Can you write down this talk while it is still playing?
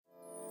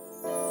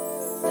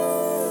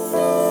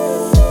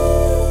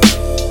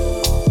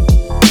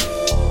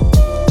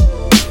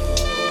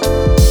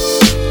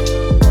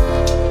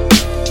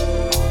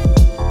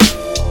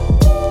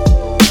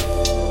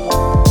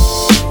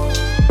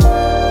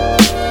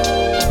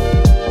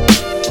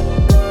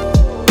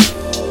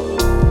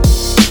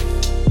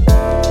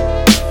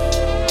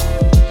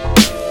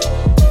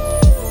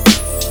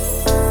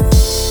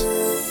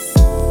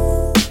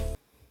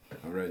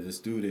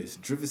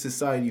Driven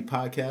Society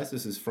podcast.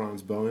 This is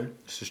Franz Bowen.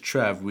 This is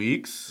Trav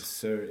Weeks.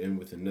 Sir, and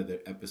with another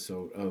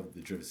episode of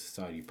the Driven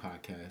Society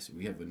podcast.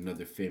 We have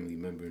another family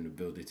member in the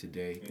building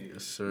today.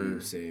 Yes, sir. You know what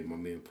I'm saying? My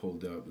man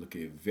pulled up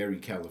looking very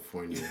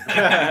California.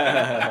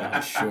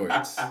 With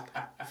shorts.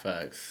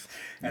 Facts.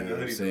 You know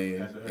what I'm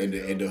saying?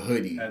 And the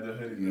hoodie. You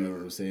know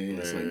what I'm saying?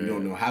 It's like you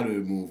don't know how to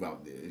move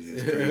out there.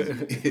 It's just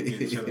crazy.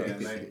 Get chilly at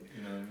night,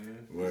 you know what I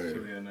mean? Word.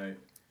 Chilly at night.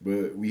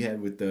 But we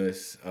had with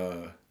us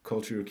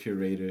cultural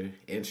curator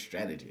and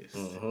strategist,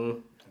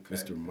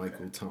 Mr.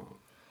 Michael Tom.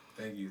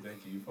 Thank you.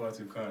 You far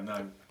too kind.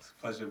 Nah, it's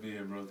a pleasure to be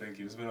here, bro. Thank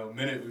you. It's been a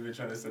minute we've been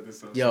trying to set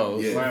this up. Yo,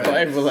 I'm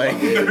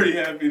very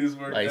happy this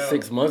worked like out.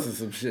 6 months or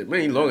some shit.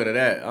 Maybe longer than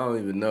that. I don't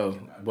even know.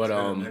 But It's been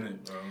a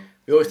minute, bro.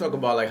 we always talk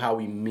about like how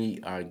we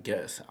meet our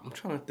guests. I'm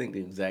trying to think the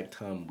exact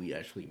time we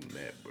actually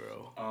met,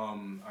 bro. I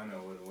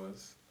know what it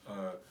was.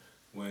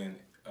 When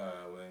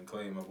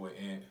Clay, my boy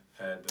Ant,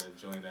 had the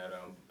joint at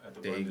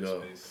the There you Blender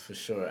go. space. For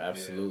sure,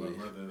 absolutely. Yeah,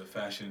 my brother, the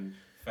fashion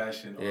Yeah,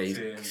 artist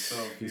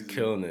himself. he's a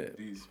killing it.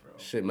 beast, bro.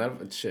 Shit, we Yeah,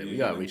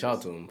 gotta he reach like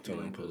out to him, this. tell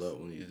He him like to pull this. up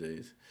one of these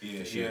days.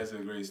 Yeah, he has a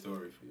great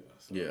story for you.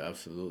 So. Yeah,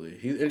 absolutely.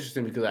 He's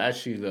interesting because I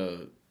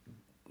actually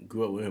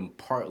grew up with him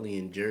partly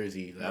in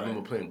Jersey. Like, I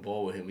remember playing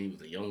ball with him. He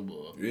was a young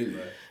boy. Really?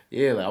 Right.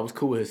 Yeah, like I was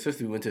cool with his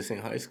sister. We went to the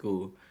same high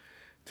school.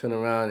 Turn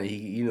around and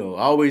he,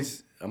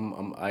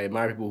 I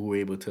admire people who are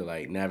able to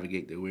like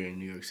navigate their way in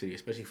New York City,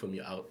 especially from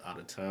out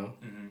of town.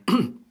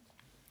 Mm-hmm.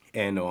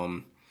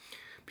 And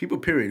people,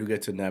 period, who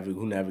get to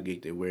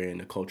navigate their way in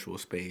the cultural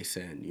space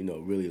and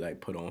really like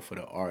put on for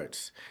the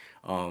arts.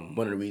 One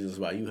of the reasons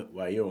why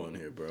you're on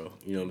here, bro.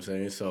 You know what I'm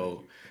saying?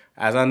 So,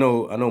 as I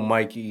know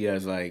Mikey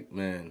as like,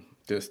 man,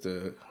 just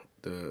the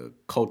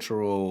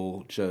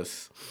cultural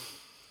just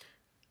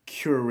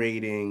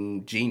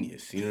curating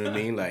genius. You know what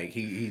I mean? Like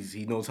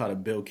he knows how to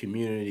build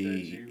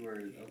community.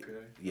 G-word, okay.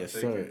 Yes,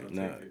 I'll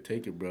sir.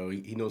 take it. Bro.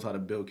 He knows how to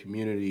build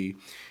community.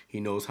 He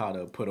knows how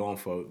to put on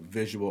for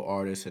visual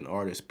artists and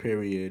artists,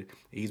 period.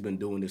 He's been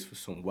doing this for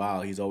some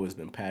while. He's always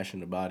been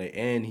passionate about it.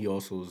 And he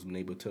also has been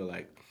able to,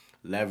 like,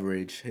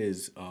 leverage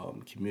his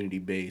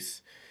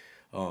community-based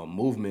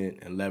movement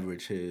and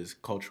leverage his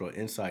cultural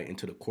insight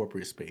into the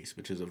corporate space,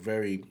 which is a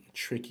very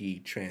tricky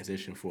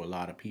transition for a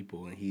lot of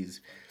people. And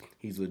he's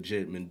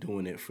legit been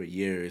doing it for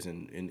years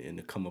and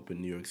to come up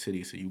in New York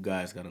City. So you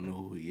guys got to know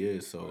who he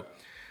is. So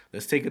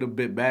let's take it a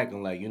bit back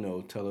and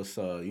tell us,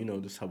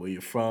 just where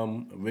you're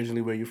from,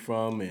 originally where you're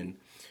from, and,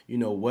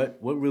 what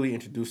really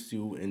introduced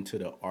you into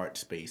the art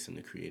space and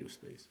the creative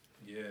space.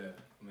 Yeah,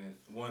 I mean,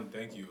 one,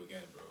 thank you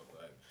again, bro.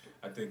 Like,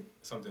 I think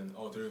something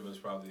all three of us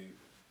probably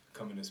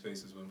come into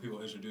spaces when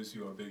people introduce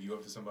you or big you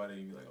up to somebody,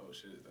 you be like, oh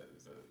shit,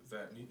 is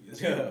that me?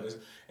 Yes, Yeah.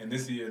 And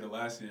this year, the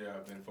last year,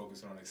 I've been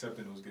focusing on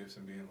accepting those gifts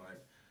and being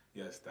like,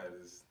 yes, that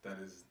is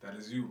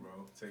you,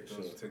 bro.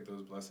 Take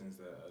those blessings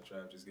that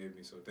Trav just gave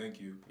me. So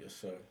thank you. Yes,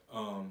 sir.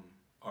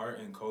 Art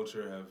and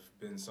culture have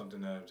been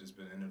something that have just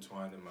been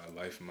intertwined in my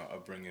life and my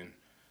upbringing,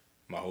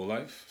 my whole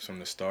life from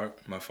the start.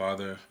 My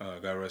father,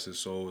 God rest his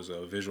soul, was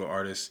a visual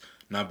artist,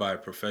 not by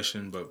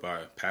profession but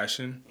by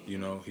passion.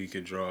 He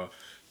could draw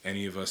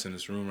any of us in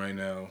this room right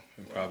now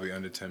in probably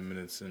under 10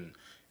 minutes, and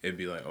it'd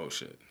be like, oh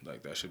shit,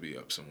 like that should be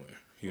up somewhere,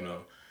 you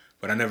know.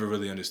 But I never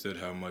really understood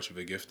how much of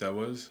a gift that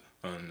was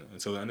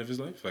until the end of his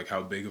life, like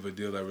how big of a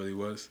deal that really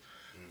was.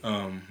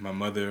 My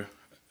mother,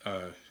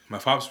 my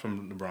pop's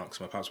from the Bronx.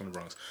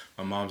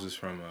 My mom's is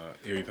from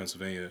Erie,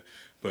 Pennsylvania,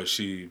 but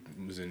she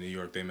was in New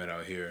York. They met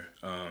out here.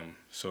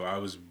 So I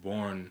was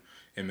born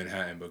in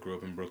Manhattan, but grew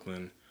up in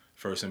Brooklyn,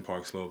 first in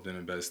Park Slope, then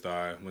in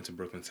Bed-Stuy, went to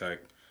Brooklyn Tech.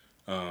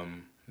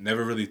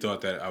 Never really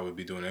thought that I would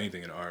be doing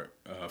anything in art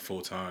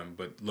full time,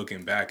 but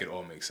looking back, it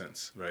all makes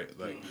sense, right?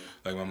 Like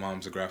my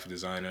mom's a graphic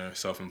designer,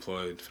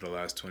 self-employed for the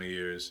last 20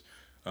 years,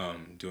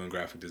 doing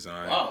graphic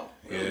design. Wow.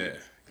 Really?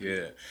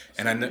 Yeah.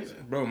 And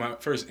my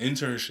first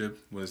internship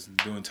was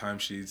doing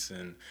timesheets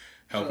and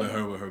helping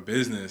her with her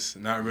business,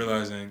 not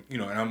realizing,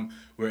 and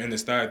we're in the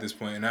style at this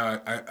point, and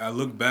now I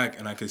look back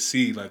and I could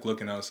see, like,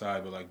 looking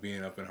outside, but like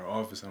being up in her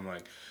office, I'm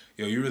like,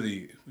 yo,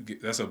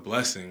 that's a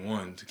blessing,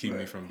 one, to keep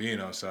me from being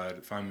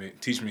outside,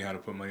 teach me how to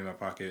put money in my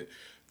pocket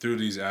through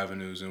these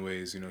avenues and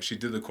ways. She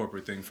did the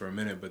corporate thing for a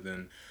minute, but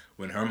then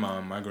when her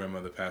mom, my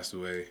grandmother, passed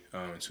away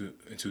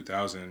in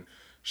 2000,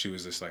 she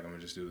was just like, I'm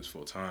gonna just do this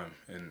full time.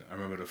 And I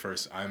remember the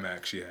first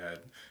iMac she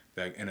had.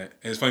 And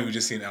it's funny, we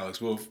just seen Alex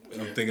Wolf.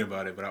 I'm thinking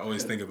about it, but I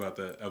always think about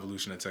the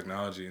evolution of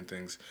technology and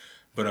things.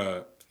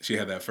 But she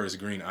had that first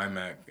green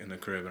iMac in the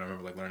crib, and I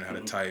remember like learning how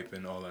to type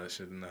and all that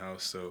shit in the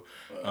house. So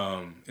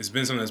it's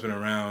been something that's been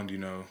around.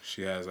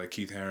 She has like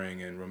Keith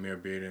Haring and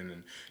Romare Bearden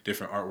and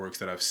different artworks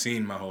that I've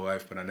seen my whole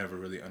life, but I never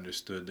really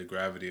understood the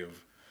gravity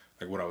of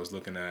like what I was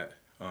looking at.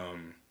 I'll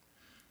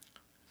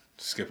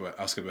skip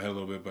ahead a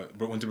little bit, but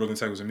went to Brooklyn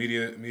Tech, was in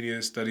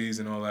media studies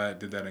and all that.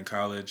 Did that in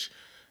college,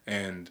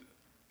 and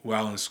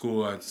while in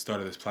school, I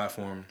started this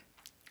platform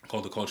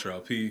called the Culture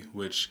LP,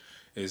 which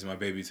is my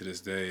baby to this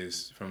day.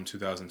 Is from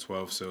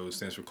 2012, so it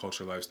stands for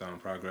Culture, Lifestyle,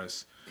 and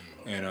Progress.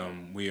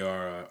 And we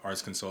are an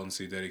arts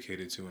consultancy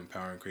dedicated to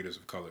empowering creatives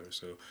of color,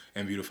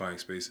 and beautifying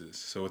spaces.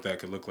 So what that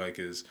could look like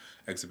is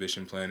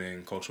exhibition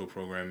planning, cultural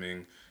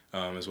programming,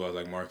 as well as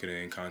like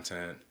marketing,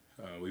 content.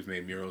 We've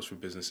made murals for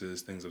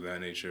businesses, things of that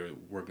nature,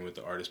 working with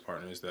the artist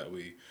partners that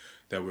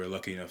we're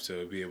lucky enough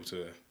to be able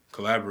to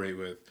collaborate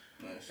with.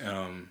 Nice.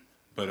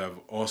 But I've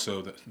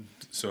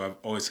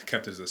always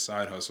kept it as a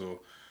side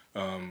hustle.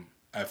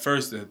 At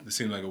first, it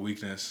seemed like a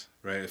weakness,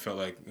 right? It felt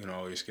like,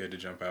 you're scared to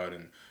jump out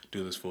and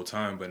do this full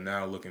time. But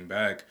now looking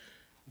back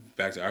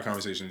to our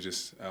conversation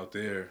just out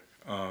there,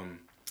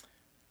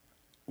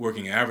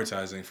 working in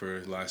advertising for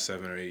the last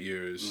 7 or 8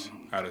 years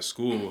out of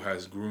school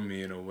has groomed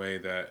me in a way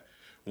that,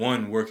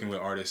 one, working with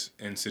artists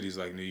in cities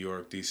like New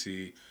York,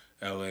 DC,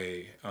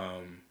 LA,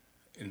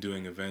 and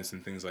doing events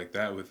and things like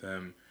that with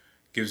them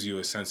gives you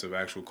a sense of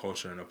actual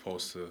culture and a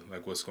pulse to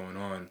like what's going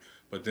on.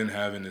 But then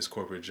having this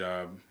corporate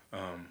jobs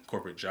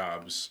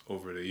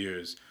over the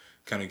years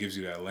kind of gives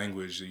you that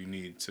language that you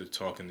need to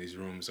talk in these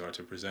rooms or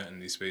to present in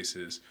these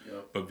spaces.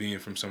 Yep. But being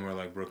from somewhere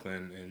like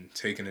Brooklyn and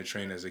taking a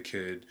train as a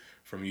kid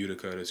from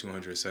Utica to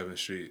 207th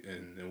Street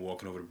and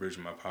walking over the bridge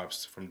with my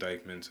pops from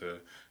Dyckman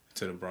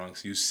to the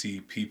Bronx, you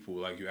see people,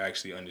 like you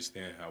actually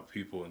understand how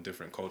people in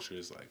different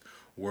cultures like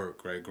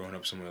work, right? Growing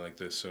up somewhere like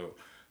this. So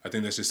I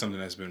think that's just something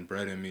that's been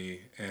bred in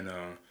me. And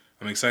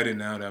I'm excited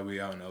now that we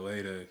out in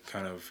LA to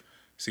kind of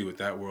see what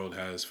that world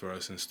has for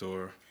us in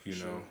store,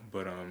 know.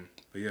 But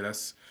yeah,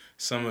 that's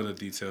some of the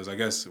details. I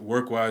guess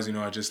work-wise,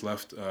 I just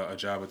left a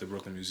job at the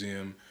Brooklyn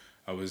Museum.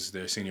 I was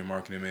their senior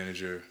marketing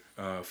manager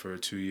for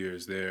 2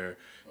 years there,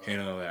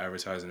 handling all the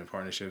advertising and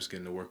partnerships,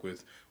 getting to work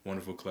with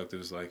wonderful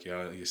collectives like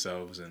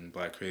yourselves and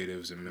Black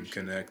Creatives and Mim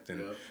Connect,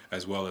 and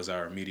as well as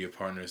our media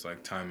partners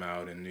like Time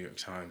Out and New York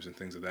Times and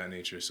things of that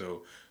nature.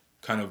 So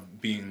kind of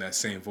being that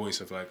same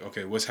voice of like,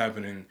 okay, what's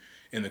happening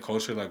in the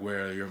culture, like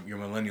where your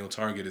millennial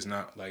target is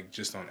not like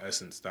just on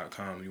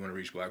essence.com. You want to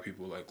reach Black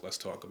people, like let's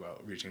talk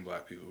about reaching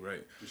Black people,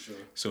 right? For sure.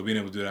 So being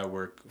able to do that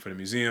work for the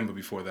museum, but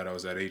before that I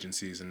was at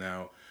agencies, and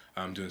now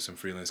I'm doing some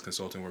freelance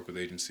consulting work with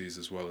agencies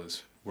as well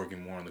as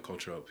working more on the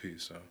cultural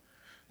piece. So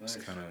nice.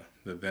 It's kind of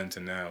the then to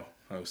now.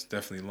 I was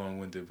definitely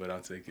long-winded, but I'll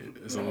take it.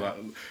 It's a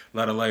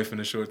lot of life in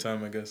a short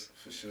time, I guess.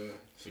 For sure.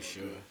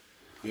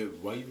 Yeah,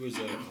 while you was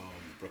at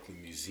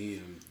Brooklyn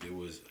Museum, there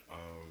was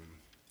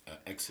an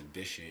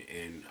exhibition,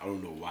 and I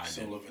don't know why.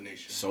 Soul of a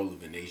Nation. Soul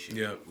of a Nation,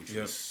 which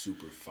was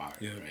super fire,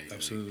 right?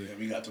 Absolutely. Like,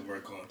 we got to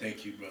work on.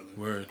 Thank you, brother.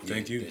 Word.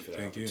 Thank you. For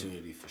the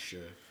opportunity, for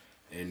sure.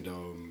 And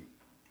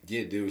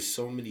there was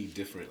so many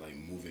different like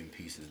moving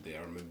pieces there.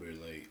 I remember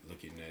like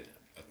looking at,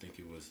 I think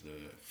it was the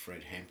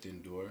Fred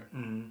Hampton door.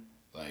 Mm-hmm.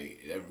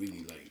 Like that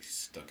really like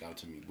stuck out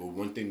to me. But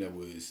one thing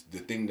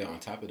that on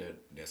top of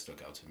that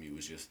stuck out to me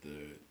was just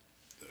the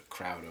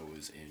crowd I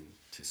was in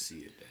to see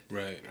it that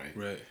day.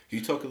 Right. Can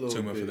you talk a little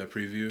bit about for that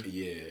preview?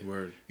 Yeah.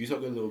 Word. You talk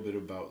a little bit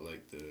about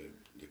like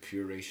the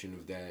curation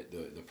of that,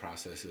 the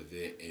process of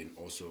it, and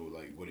also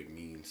like what it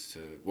means to,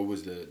 what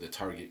was the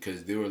target,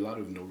 because there were a lot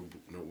of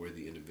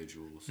noteworthy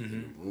individuals in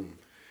the room.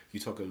 You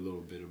talk a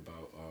little bit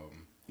about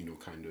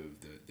kind of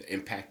the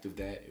impact of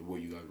that and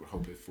what you guys were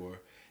hoping for,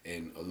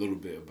 and a little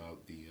bit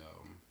about the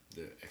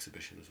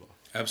exhibition as well.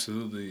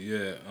 Absolutely,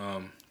 yeah.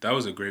 That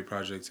was a great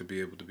project to be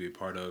able to be a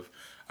part of.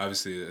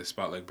 Obviously, a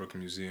spot like Brooklyn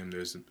Museum,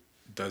 there's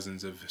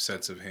dozens of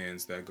sets of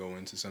hands that go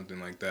into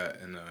something like that,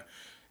 and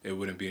it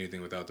wouldn't be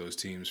anything without those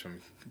teams, from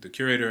the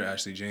curator,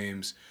 Ashley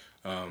James,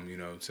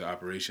 to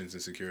operations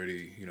and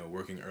security,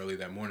 working early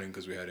that morning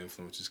because we had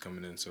influencers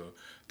coming in, so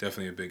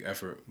definitely a big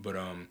effort. But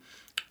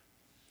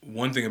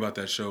one thing about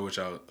that show, which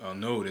I'll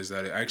note, is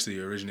that it actually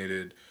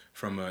originated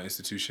from an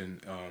institution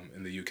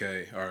in the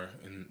UK,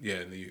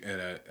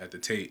 at the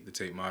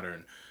Tate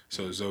Modern.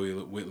 So Zoe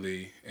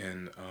Whitley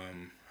and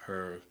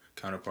her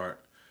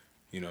counterpart,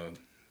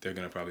 they're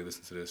gonna probably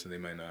listen to this, and they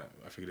might not.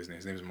 I forget his name.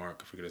 His name is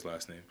Mark. I forget his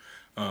last name.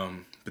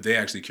 But they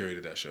actually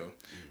curated that show,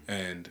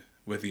 and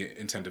with the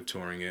intent of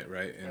touring it,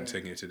 right, and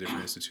taking it to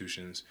different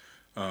institutions.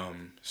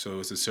 So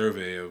it's a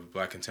survey of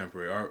Black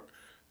contemporary art,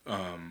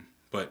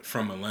 but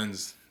from a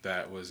lens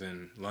that was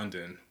in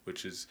London,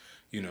 which is,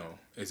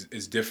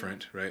 it's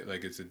different, right?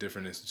 Like, it's a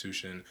different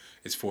institution.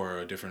 It's for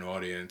a different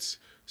audience.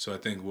 So I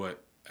think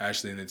what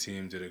Ashley and the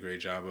team did a great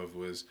job of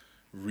was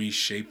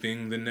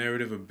reshaping the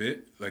narrative a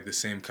bit, like the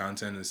same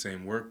content and the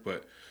same work,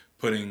 but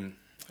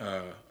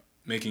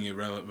making it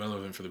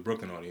relevant for the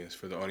Brooklyn audience,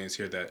 for the audience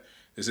here, that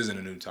this isn't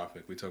a new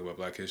topic. We talk about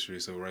Black history,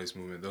 civil rights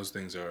movement. Those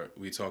things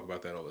we talk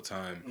about that all the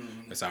time.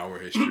 Mm-hmm. That's our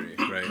history,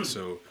 right?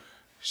 So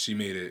she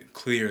made it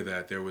clear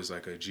that there was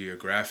like a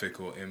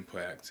geographical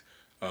impact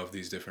of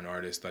these different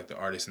artists, like the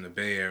artists in the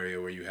Bay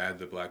Area where you had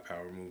the Black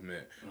Power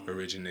movement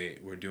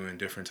originate, were doing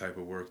different type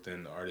of work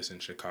than the artists in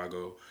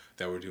Chicago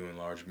that were doing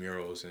large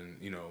murals and,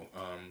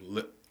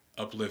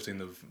 uplifting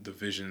the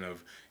vision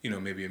of, you know,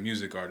 maybe a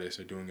music artist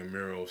or doing a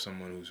mural of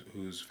someone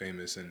who's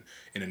famous in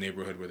a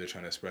neighborhood where they're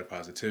trying to spread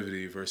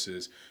positivity,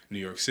 versus New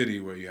York City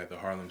where you had the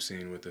Harlem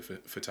scene with the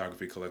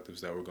photography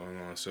collectives that were going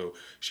on. So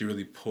she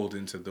really pulled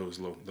into those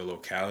the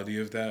locality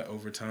of that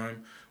over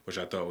time, which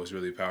I thought was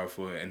really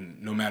powerful.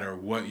 And no matter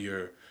what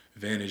your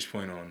vantage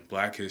point on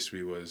Black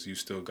history was, you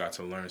still got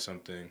to learn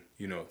something,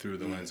 you know, through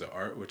the lens of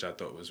art, which I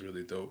thought was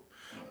really dope.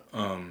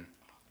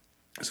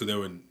 So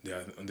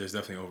there's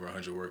definitely over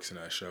 100 works in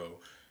that show,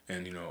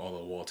 and you know, all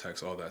the wall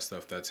text, all that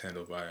stuff that's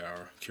handled by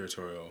our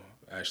curatorial,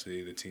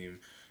 Ashley, the team,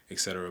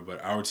 etc.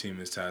 But our team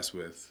was tasked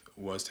with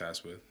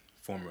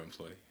former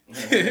employee,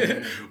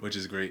 which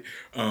is great.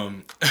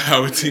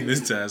 Our team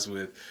is tasked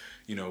with,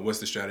 you know, what's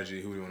the strategy,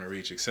 who we want to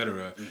reach,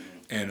 etc.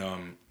 And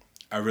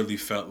I really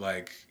felt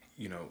like,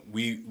 you know,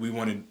 we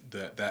wanted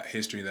that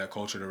history, that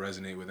culture to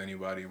resonate with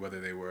anybody, whether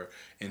they were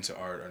into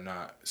art or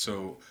not.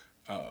 So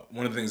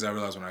one of the things I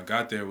realized when I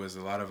got there was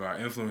a lot of our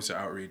influencer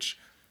outreach,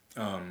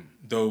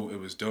 though it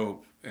was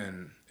dope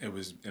and it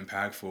was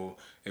impactful,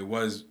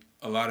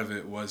 a lot of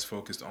it was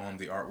focused on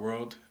the art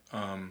world,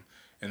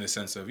 in the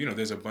sense of, you know,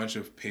 there's a bunch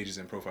of pages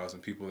and profiles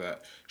and people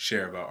that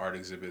share about art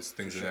exhibits,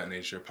 things of that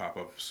nature,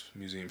 pop-ups,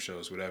 museum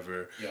shows,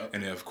 whatever. Yep.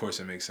 And of course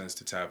it makes sense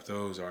to tap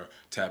those or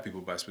tap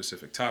people by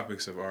specific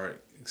topics of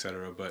art,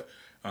 etc. But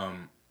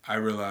I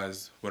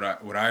realized what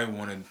I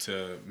wanted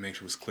to make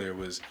sure was clear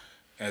was,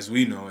 as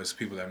we know, as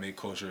people that make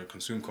culture,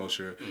 consume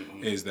culture,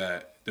 is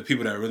that the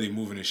people that are really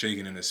moving and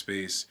shaking in the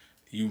space,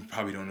 you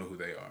probably don't know who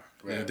they are.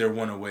 Right. They're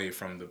one away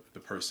from the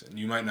person.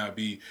 You might not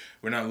be,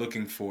 we're not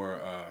looking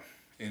for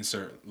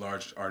insert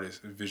large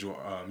artist, visual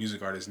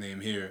music artist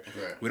name here.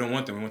 Right. We don't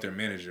want them. We want their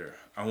manager.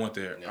 I want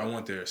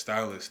their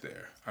stylist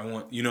there.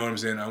 You know what I'm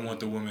saying? I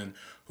want the woman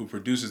who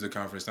produces the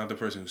conference, not the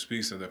person who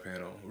speaks at the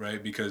panel,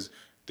 right? Because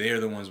they are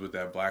the ones with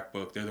that black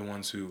book. They're the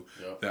ones who,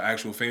 the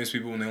actual famous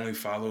people, when they only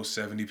follow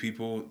 70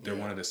 people, they're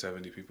one of the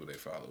 70 people they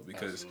follow.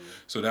 Because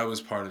so that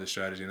was part of the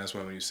strategy, and that's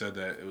why when you said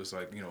that, it was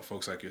like, you know,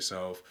 folks like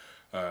yourself,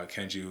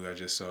 Kenji, who I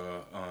just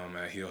saw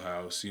at Heel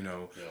House, you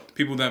know,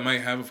 people that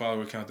might have a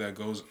follower count that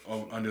goes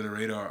under the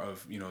radar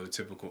of, you know, the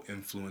typical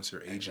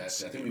influencer agency.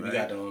 Exactly. I think we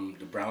got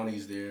the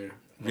Brownies there.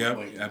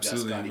 Yep,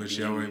 absolutely, which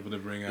y'all were able to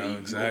bring out.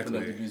 Exactly.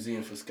 Opened up the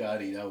museum for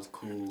Scotty. That was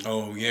cool.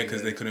 Oh, yeah,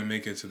 because they couldn't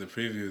make it to the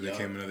preview. They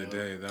came another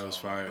day. That was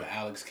fire. But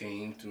Alex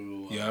came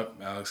through.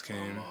 Alex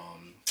came.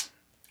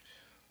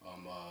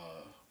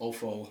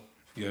 Ofo.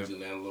 Yep. The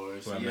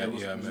landlord. So, it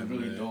was a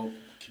really dope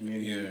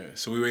community. Yeah,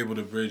 so we were able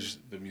to bridge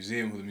the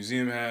museum, who the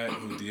museum had,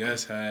 who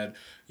DS had,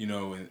 you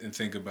know, and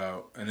think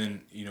about, and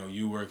then, you know,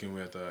 you working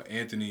with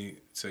Anthony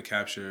to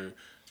capture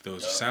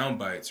those sound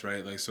bites,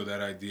 right? Like, so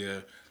that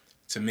idea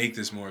to make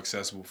this more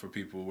accessible for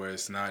people, where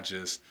it's not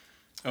just,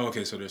 oh,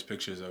 okay, so there's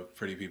pictures of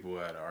pretty people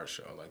at an art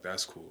show. Like,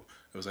 that's cool.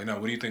 It was like, no,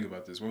 what do you think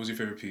about this? What was your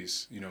favorite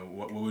piece? You know,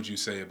 what would you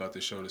say about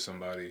the show to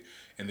somebody?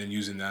 And then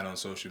using that on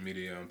social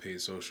media, on paid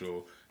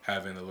social,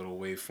 having a little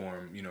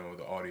waveform, you know,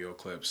 the audio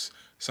clips,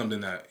 something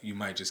that you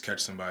might just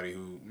catch somebody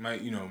who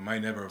might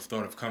never have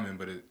thought of coming,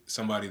 but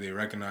somebody they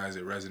recognize,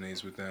 it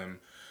resonates with them.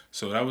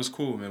 So that was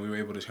cool, man. We were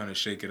able to kind of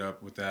shake it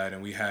up with that,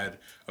 and we had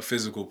a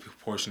physical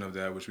portion of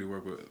that, which we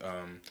worked with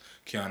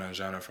Kiana and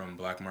Jana from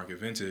Black Market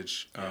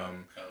Vintage cool.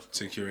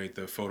 To curate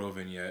the photo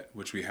vignette,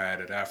 which we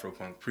had at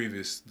Afropunk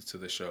previous to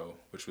the show,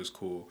 which was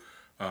cool.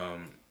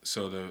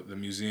 So the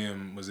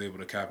museum was able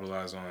to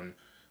capitalize on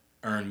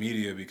earned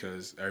media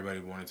because everybody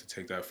wanted to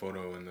take that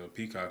photo in the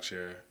peacock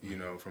chair, you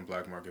know, from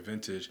Black Market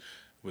Vintage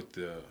with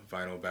the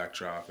vinyl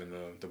backdrop and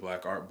the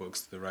black art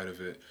books to the right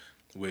of it,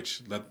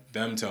 which let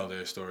them tell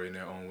their story in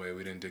their own way.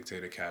 We didn't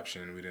dictate a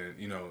caption. We didn't,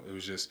 you know, it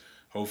was just,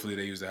 hopefully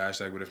they use the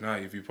hashtag. But if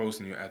not, if you're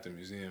posting, you're at the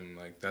museum,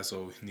 like, that's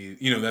all we need.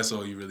 You know, that's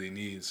all you really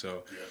need.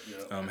 So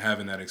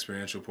having that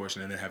experiential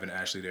portion and then having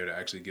Ashley there to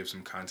actually give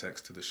some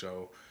context to the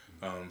show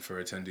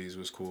for attendees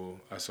was cool.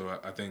 So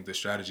I think the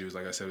strategy was,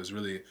 like I said, was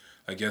really,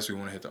 I guess we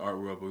want to hit the art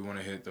world, but we want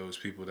to hit those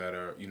people that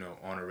are, you know,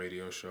 on a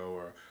radio show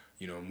or,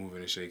 you know, moving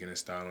and shaking and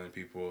styling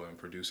people and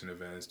producing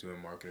events, doing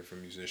marketing for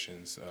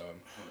musicians,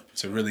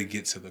 to really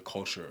get to the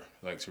culture,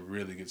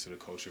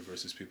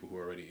 versus people who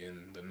are already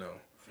in the know.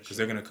 Because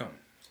they're going to come.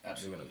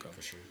 Absolutely. They're going to come.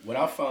 For sure. What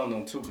I found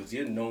them, too, because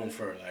you're known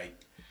for, like,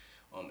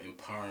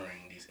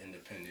 empowering these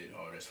independent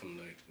artists from,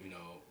 like, you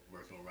know,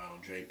 working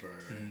around Draper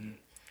and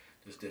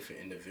just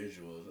different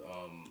individuals.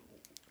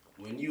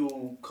 When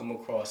you come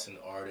across an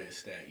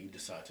artist that you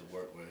decide to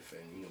work with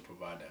and, you know,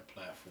 provide that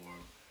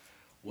platform,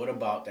 what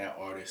about that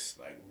artist,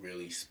 like,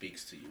 really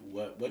speaks to you?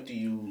 What do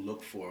you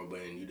look for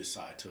when you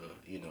decide to,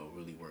 you know,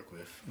 really work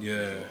with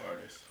an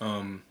artist?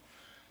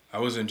 I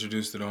was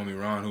introduced to Naomi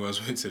Ron, who I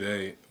was with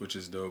today, which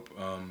is dope,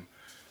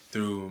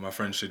 through my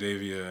friend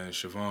Shadavia and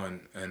Siobhan.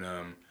 And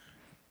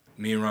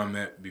me and Ron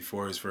met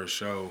before his first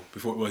show.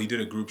 He did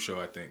a group show,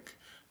 I think.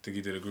 He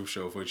did a group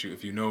show, which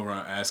if you know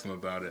Ron, ask him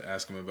about it.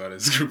 Ask him about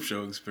his group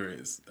show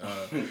experience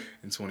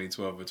in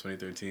 2012 or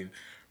 2013.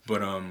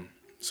 But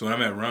so when I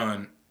met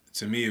Ron,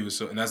 to me, it was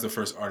so, and that's the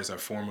first artist I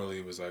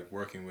formally was like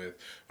working with.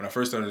 When I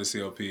first started the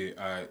CLP,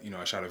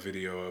 I shot a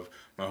video of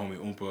my homie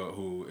Oompa,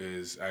 who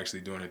is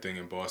actually doing her thing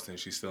in Boston.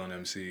 She's still an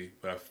MC,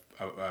 but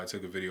I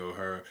took a video of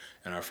her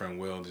and our friend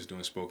Will just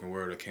doing spoken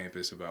word at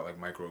campus about like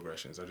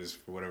microaggressions. I just,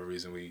 for whatever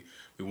reason, we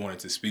wanted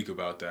to speak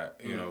about that.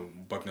 You know,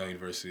 Bucknell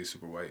University is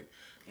super white.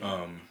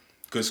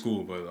 Good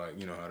school, but like,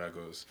 you know how that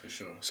goes. For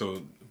sure.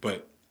 So,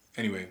 but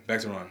anyway,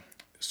 back to Ron.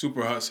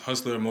 Super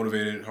hustler,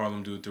 motivated,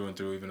 Harlem dude through and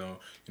through, even though,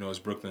 you know, it's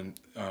Brooklyn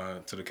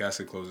to the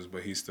casket closes,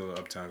 but he's still an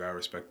uptown guy. I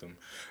respect him.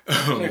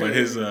 But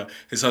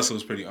his hustle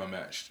is pretty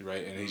unmatched,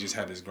 right? And he just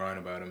had this grind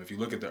about him. If you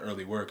look at the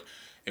early work,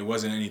 it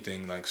wasn't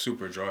anything like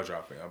super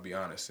jaw-dropping, I'll be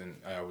honest. And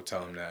I would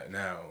tell him that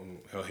now.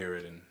 He'll hear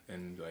it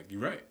and be like,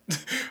 you're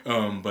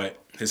right.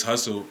 But his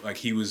hustle, like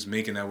he was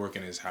making that work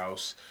in his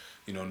house.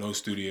 You know, no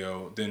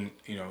studio. Then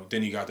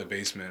he got the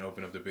basement,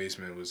 opened up the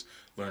basement, was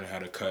learning how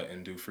to cut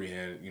and do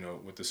freehand, you know,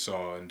 with the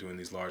saw and doing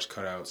these large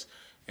cutouts.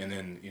 And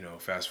then, you know,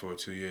 fast forward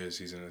 2 years,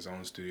 he's in his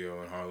own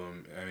studio in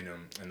Harlem,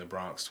 in the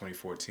Bronx,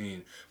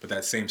 2014. But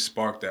that same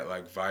spark, that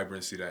like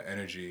vibrancy, that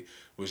energy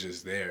was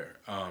just there.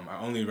 I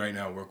only right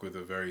now work with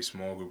a very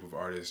small group of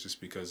artists just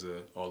because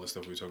of all the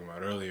stuff we were talking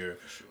about earlier.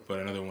 Sure.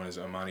 But another one is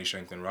Amani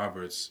Shanklin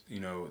Roberts. You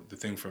know, the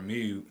thing for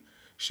me,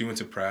 she went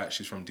to Pratt.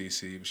 She's from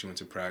D.C., but she went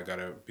to Pratt, got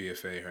her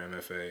BFA, her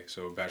MFA,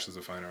 so Bachelor's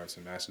of Fine Arts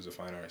and Master's of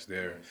Fine Arts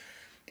there.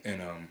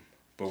 And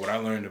but what I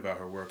learned about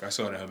her work, I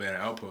saw it at Havana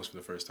Outpost for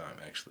the first time,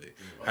 actually.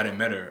 Wow. I hadn't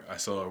met her. I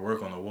saw her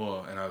work on the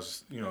wall, and I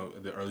was, you know,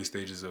 the early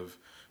stages of,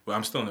 well,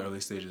 I'm still in the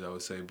early stages, I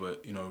would say,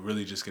 but, you know,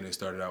 really just getting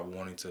started out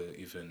wanting to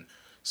even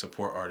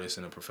support artists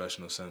in a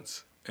professional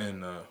sense.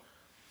 And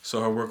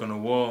saw her work on the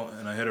wall,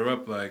 and I hit her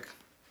up like,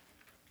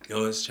 yo,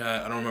 let's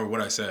chat. I don't remember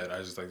what I said. I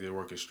was just like, your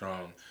work is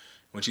strong.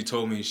 When she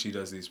told me she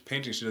does these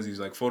paintings, she does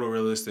these like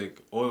photorealistic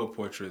oil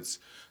portraits,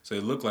 so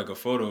they look like a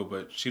photo,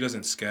 but she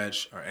doesn't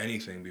sketch or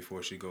anything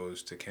before she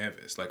goes to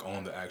canvas, like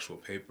on the actual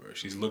paper.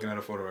 She's looking at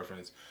a photo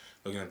reference,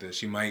 looking at this.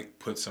 She might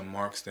put some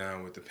marks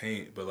down with the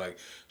paint, but like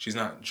she's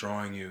not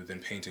drawing you, then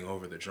painting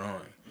over the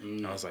drawing.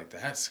 And I was like,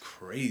 that's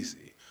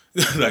crazy.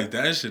 Like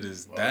that shit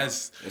is, wow.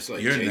 That's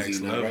like your Jay-Z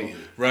next level.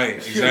 Right,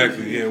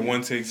 exactly. Yeah,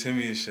 one take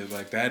Timmy and shit.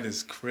 Like that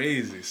is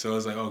crazy. So I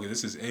was like, okay,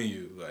 this is in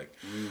you. Like,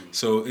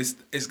 so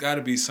it's got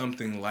to be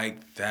something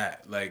like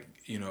that. Like,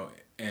 you know,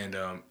 and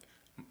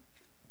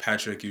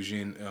Patrick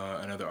Eugene,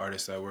 another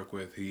artist I work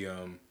with, he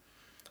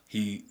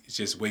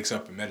just wakes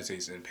up and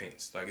meditates and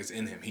paints. Like, it's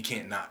in him. He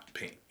can't not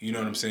paint. You know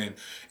what I'm saying?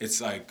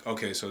 It's like,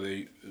 okay, so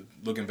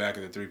looking back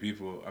at the three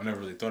people, I've never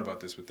really thought about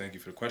this, but thank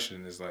you for the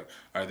question. It's like,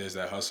 all right, there's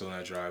that hustle and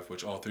that drive,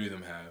 which all three of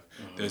them have.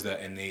 There's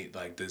that innate,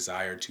 like,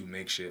 desire to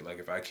make shit. Like,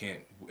 if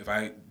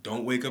I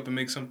don't wake up and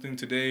make something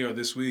today or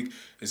this week,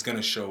 it's going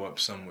to show up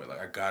somewhere. Like,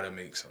 I got to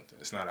make something.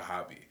 It's not a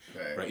hobby.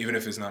 Right? Even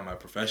if it's not my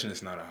profession,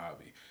 it's not a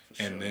hobby.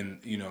 And then,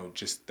 you know,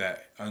 just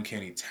that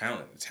uncanny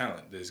talent.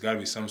 There's got to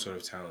be some sort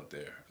of talent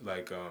there.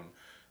 Like,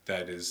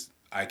 that is,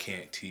 I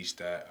can't teach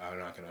that. I'm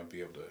not going to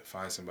be able to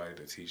find somebody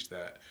to teach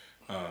that.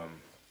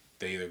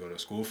 They either go to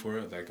school for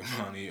it, like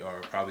Amani,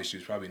 or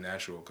she's probably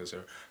natural because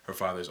her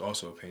father's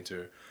also a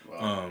painter.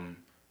 Wow.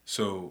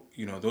 So,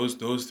 you know,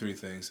 those three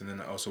things. And then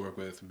I also work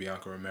with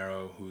Bianca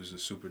Romero, who's a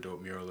super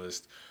dope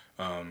muralist.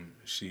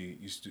 She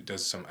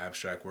does some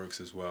abstract works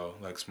as well,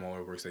 like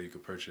smaller works that you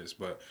could purchase.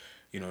 But,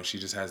 you know, she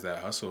just has that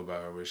hustle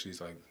about her where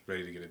she's like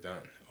ready to get it done,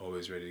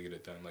 always ready to get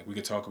it done. Like, we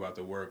could talk about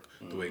the work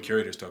the way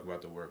curators talk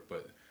about the work,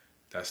 but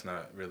that's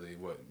not really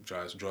what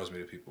draws me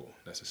to people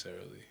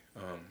necessarily.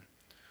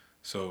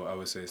 So I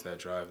would say it's that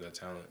drive, that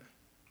talent.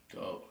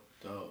 Dope.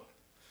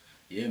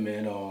 Yeah,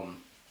 man.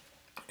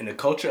 And the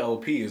Culture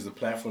LP is the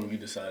platform you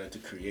decided to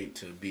create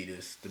to be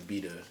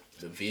the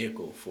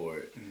vehicle for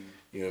it.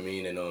 You know what I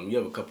mean? And you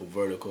have a couple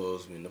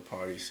verticals. I mean, the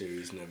Party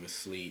Series, Never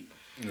Sleep.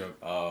 Yeah.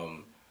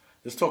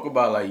 Let's talk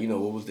about, like, you know,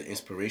 what was the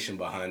inspiration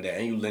behind that?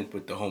 And you linked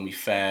with the homie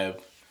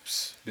Fab.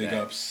 Big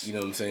ups. You know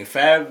what I'm saying?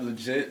 Fab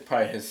legit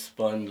probably has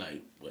spun,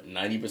 like,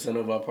 90%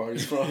 of our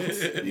parties from?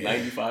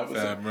 95%?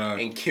 Fab,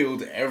 right. And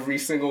killed every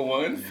single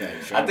one?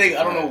 I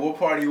don't know what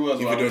party it was.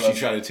 Even though she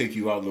tried to take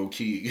you out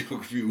low-key a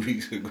few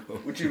weeks ago.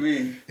 What you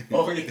mean?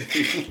 Oh, yeah.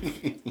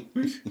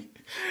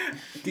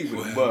 Keep it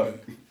a buck.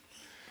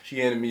 She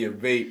handed me a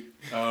vape.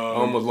 I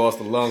almost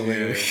lost a lung.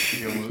 Yeah.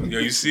 Yo,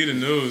 you see the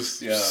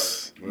news. Yeah.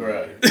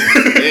 Right. Yeah,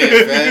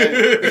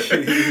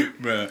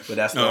 man. But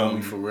that's the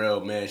homie for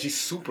real, man. She's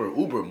super,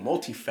 uber,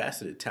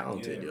 multifaceted,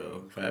 talented,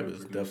 yo. Fab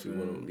is definitely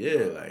one of them.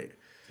 Yeah, like.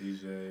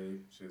 DJ,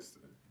 just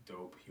a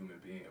dope human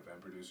being, a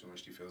band producer when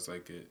she feels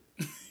like it.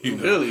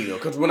 Really, though.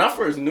 Because when I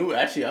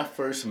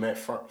first met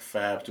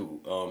Fab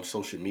through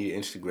social media,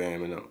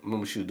 Instagram, and I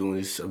remember she was doing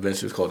this event.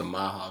 It was called the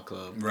Maha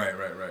Club. Right.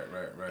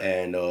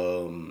 And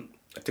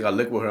I think I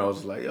linked with her. I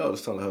was like, I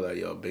was telling her, like,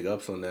 yo, big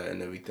ups on that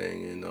and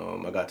everything. And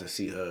I got to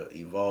see her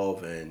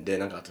evolve, and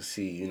then I got to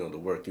see, you know, the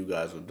work you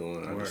guys were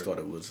doing. I just thought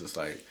it was just,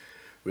 like,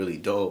 really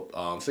dope.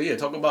 So, yeah,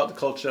 talk about the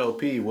Culture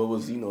LP. What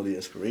was, you know, the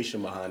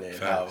inspiration behind it,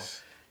 and how,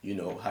 you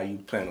know, how you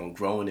plan on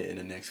growing it in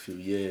the next few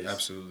years.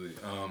 Absolutely.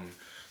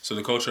 So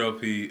the Culture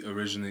LP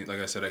originally, like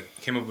I said, I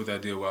came up with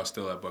that idea while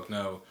still at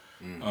Bucknell.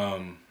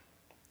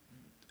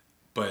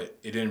 But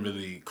it didn't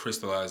really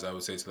crystallize, I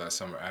would say, till that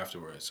summer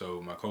afterwards.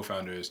 So my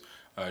co-founders,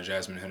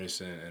 Jasmine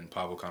Henderson and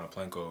Pavel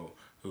Konoplenko,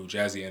 who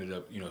Jazzy ended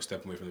up,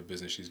 stepping away from the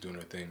business. She's doing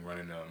her thing,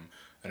 running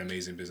an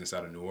amazing business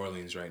out of New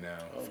Orleans right now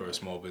for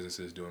small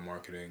businesses, doing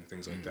marketing,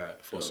 things like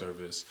that, full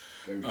service.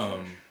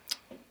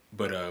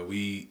 But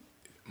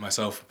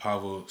myself,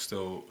 Pavel,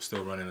 still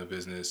running the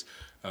business.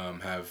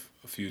 Have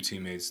a few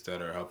teammates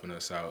that are helping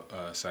us out,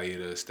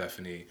 Saida,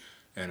 Stephanie,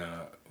 and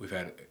we've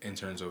had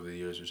interns over the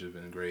years, which have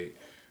been great.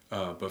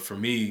 But for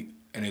me,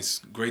 and it's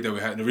great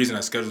that the reason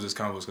I scheduled this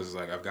convo is because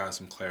I've gotten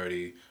some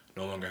clarity,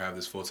 no longer have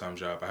this full-time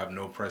job. I have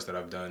no press that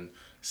I've done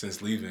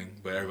since leaving,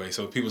 but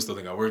so people still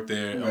think I work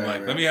there. I'm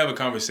like, let me have a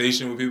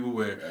conversation with people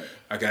where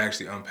I can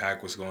actually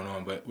unpack what's going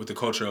on. But with the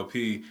Culture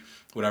LP,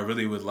 what I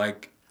really would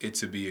like it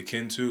to be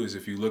akin to is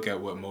if you look at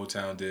what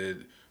Motown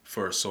did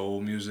for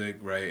soul music,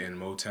 right? And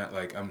Motown,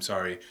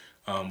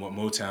 what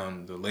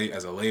Motown,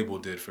 as a label,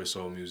 did for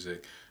soul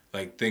music.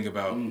 Like, think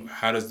about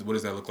what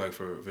does that look like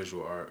for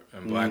visual art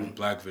and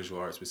black visual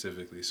art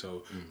specifically.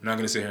 So I'm not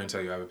gonna sit here and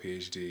tell you I have a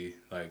PhD.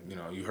 Like,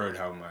 you heard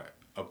how my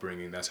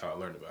upbringing, that's how I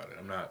learned about it.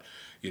 I'm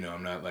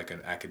not like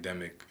an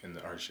academic in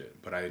the art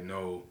shit, but I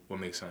know what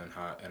makes something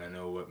hot, and I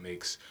know what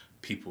makes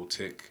people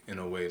tick in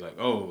a way like,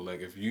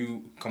 if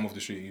you come off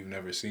the street, you've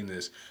never seen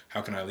this,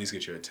 how can I at least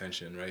get your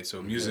attention, right?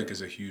 So music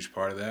is a huge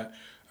part of that.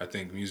 I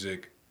think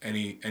music,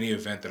 any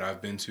event that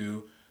I've been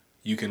to,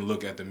 you can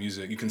look at the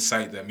music, you can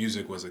cite that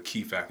music was a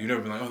key factor. You've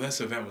never been like,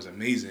 this event was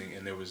amazing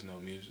and there was no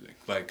music.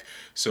 Like,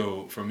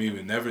 so for me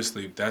with Never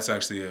Sleep, that's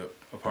actually a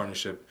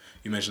partnership.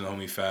 You mentioned the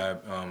homie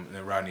Fab, and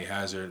then Rodney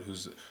Hazard,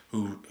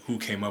 who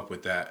came up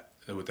with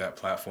that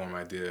platform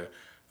idea.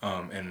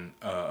 And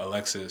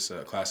Alexis,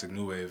 Classic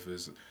New Wave,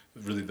 is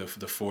really the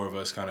four of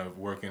us kind of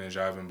working and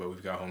driving, but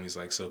we've got homies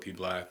like Silky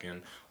Black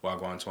and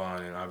Wagwan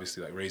Twan and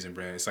obviously like Raisin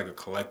Brand. It's like a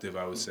collective,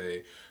 I would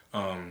say.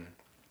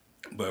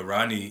 But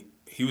Rodney,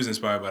 he was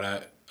inspired by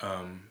that,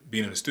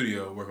 being in the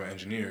studio, working with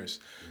engineers,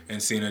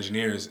 and seeing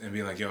engineers and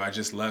being like, yo, I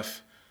just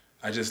left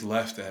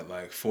at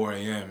like 4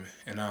 a.m.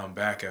 and now I'm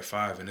back at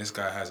 5 and this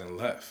guy hasn't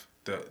left.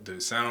 The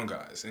sound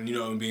guys, and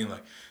and being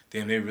like,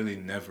 damn, they really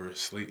never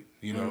sleep,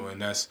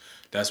 and that's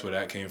where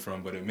that came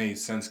from. But it made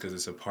sense because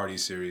it's a party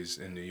series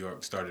in New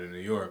York, started in New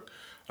York.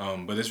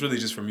 But it's really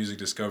just for music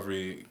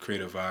discovery,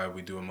 creative vibe.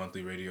 We do a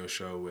monthly radio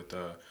show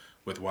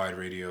with Wide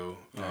Radio,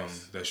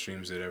 that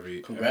streams it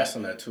every. Congrats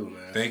on that too,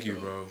 man. Thank you,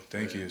 bro.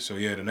 Thank you. So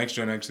the next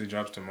joint actually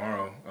drops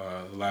tomorrow,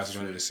 the last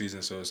joint of the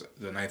season. So it's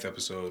the 9th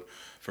episode,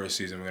 first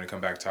season. We're gonna come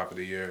back top of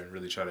the year and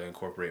really try to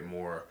incorporate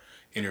more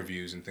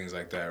interviews and things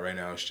like that. Right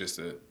now, it's just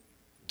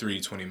 3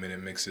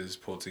 20-minute mixes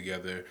pulled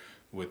together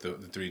with the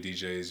 3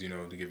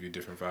 DJs, to give you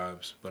different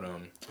vibes. But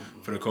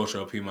for the Culture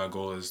LP, my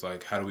goal is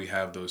like, how do we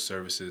have those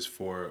services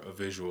for a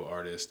visual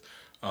artist?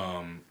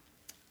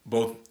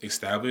 Both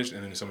established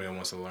and then somebody that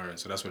wants to learn.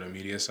 So that's where the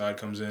media side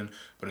comes in.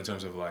 But in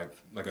terms of like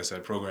I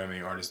said,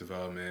 programming, artist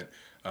development,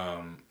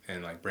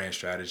 and like brand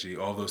strategy,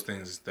 all those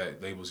things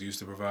that labels used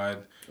to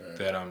provide,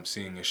 that I'm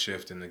seeing a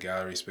shift in the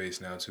gallery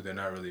space now too. They're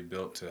not really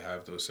built to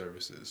have those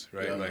services,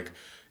 right? Yeah. Like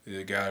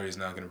the gallery is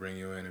not going to bring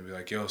you in and be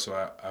like, yo,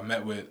 so I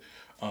met with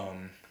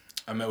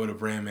a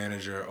brand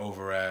manager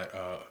over at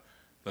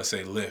let's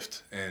say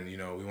Lyft, and we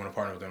want to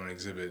partner with them on an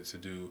exhibit to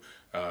do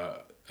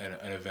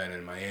an event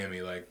in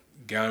Miami. Like,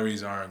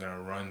 galleries aren't gonna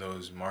run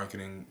those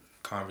marketing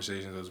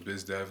conversations, those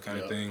biz dev kind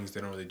of things. They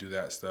don't really do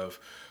that stuff.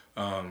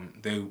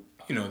 They'll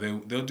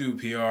do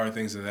PR,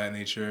 things of that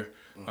nature.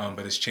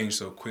 But it's changed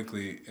so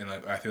quickly, and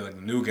I feel like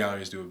the new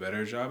galleries do a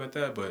better job at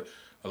that. But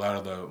a lot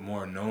of the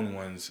more known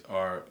ones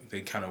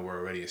they kind of were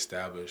already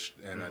established,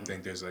 and I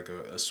think there's like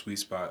a sweet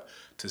spot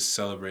to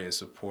celebrate and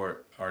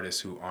support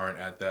artists who aren't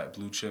at that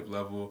blue chip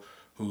level,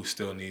 who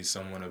still need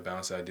someone to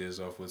bounce ideas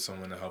off with,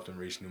 someone to help them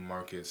reach new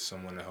markets,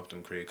 someone to help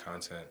them create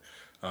content.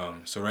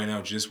 So right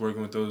now, just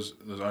working with those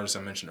artists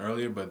I mentioned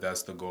earlier, but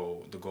that's the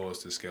goal. The goal is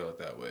to scale it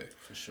that way.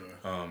 For sure.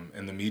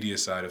 And the media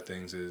side of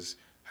things is,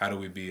 how do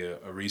we be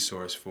a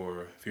resource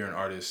for, if you're an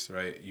artist,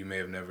 right, you may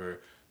have never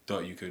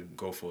thought you could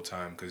go full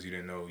time because you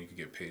didn't know you could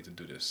get paid to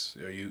do this,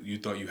 or you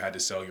thought you had to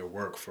sell your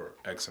work for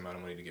X amount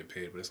of money to get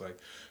paid. But it's like,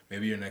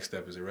 maybe your next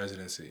step is a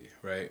residency,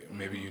 right?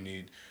 Maybe you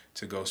need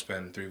to go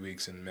spend 3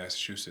 weeks in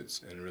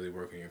Massachusetts and really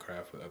work on your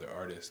craft with other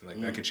artists,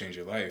 and that could change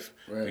your life.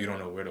 But you don't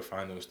know where to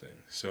find those things.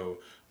 So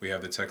we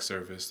have the tech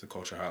service, the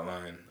Culture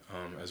Hotline,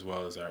 as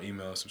well as our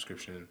email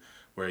subscription,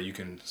 where you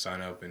can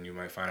sign up and you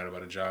might find out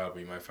about a job, or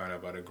you might find out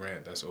about a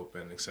grant that's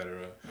open,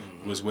 etc.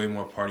 It was way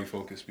more party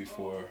focused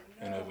before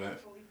an event.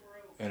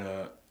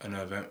 That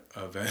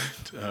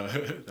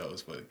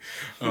was funny.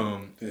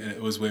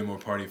 It was way more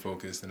party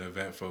focused and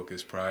event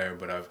focused prior,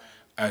 but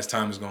as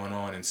time is going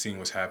on and seeing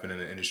what's happening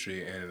in the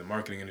industry and in the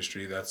marketing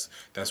industry, those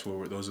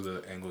are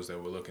the angles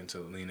that we're looking to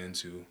lean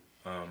into.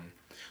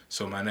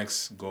 So my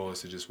next goal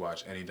is to just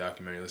watch any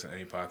documentary, listen to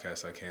any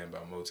podcast I can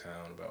about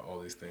Motown, about all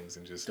these things,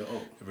 and just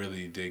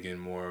really dig in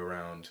more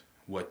around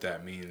what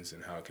that means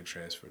and how it can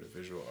transfer to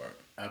visual art.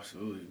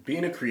 Absolutely.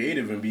 Being a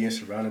creative and being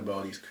surrounded by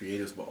all these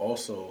creatives, but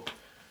also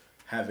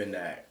having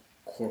that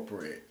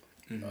corporate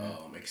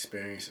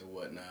experience and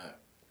whatnot.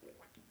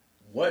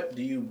 What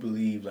do you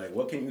believe, like,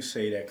 what can you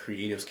say that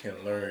creatives can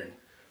learn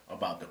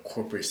about the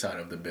corporate side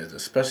of the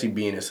business, especially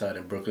being inside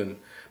the Brooklyn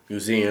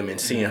Museum and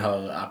seeing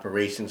how the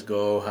operations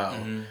go, how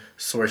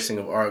sourcing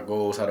of art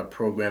goes, how the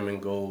programming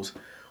goes?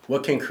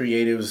 What can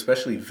creatives,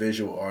 especially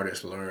visual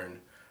artists, learn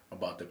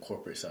about the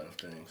corporate side of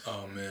things?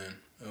 Oh, man.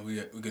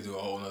 We could do a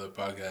whole other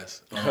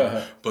podcast.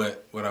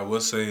 But what I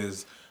will say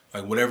is,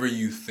 like, whatever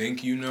you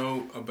think you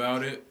know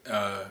about it,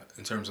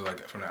 in terms of,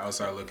 like, from the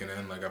outside looking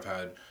in, like, I've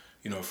had,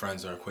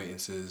 friends or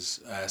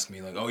acquaintances ask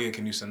me, like, oh, yeah,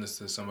 can you send this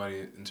to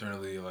somebody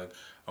internally? Like,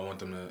 I want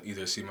them to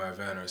either see my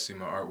event or see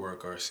my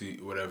artwork or see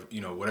whatever,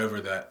 whatever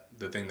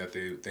the thing that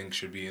they think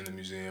should be in the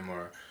museum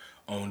or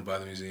owned by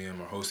the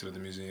museum or hosted at the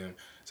museum.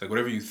 It's like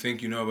whatever you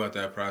think you know about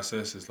that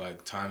process is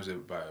like times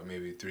it by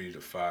maybe 3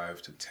 to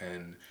 5 to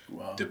 10,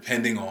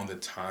 depending on the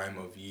time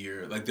of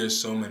year. Like there's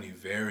so many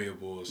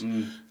variables.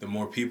 The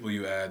more people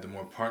you add, the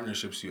more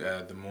partnerships you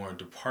add, the more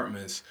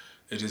departments.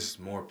 It's just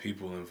more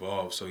people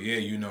involved. So yeah,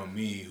 you know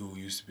me, who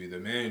used to be the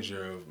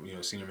manager of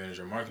senior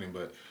manager of marketing,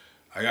 but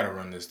I got to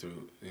run this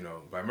through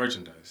by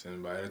merchandise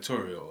and by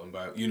editorial and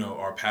by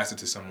or pass it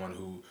to someone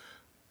who.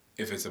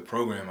 If it's a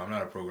program, I'm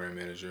not a program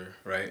manager,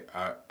 right?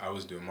 I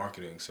was doing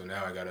marketing, so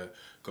now I gotta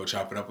go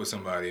chop it up with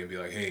somebody and be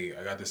like, hey,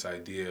 I got this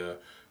idea,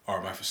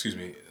 or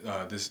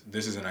this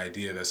is an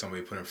idea that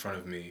somebody put in front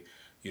of me.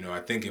 I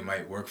think it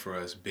might work for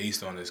us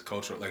based on this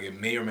cultural, like it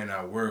may or may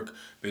not work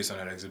based on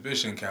that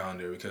exhibition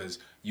calendar because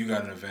you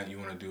got an event you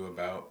want to do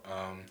about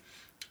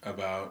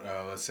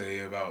let's say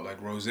about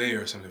like rosé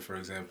or something, for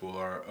example,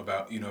 or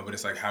about but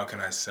it's like, how can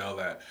I sell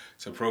that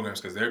to programs,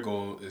 because their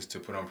goal is to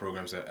put on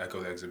programs that echo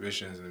the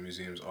exhibitions and the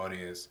museum's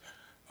audience,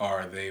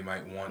 or they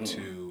might want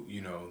to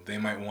they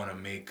might want to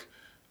make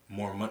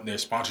more money. Their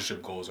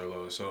sponsorship goals are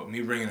low. So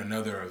me bringing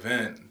another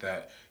event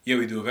that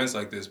we do events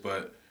like this,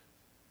 but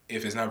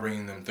if it's not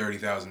bringing them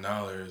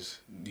 $30,000,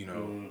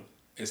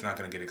 it's not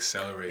going to get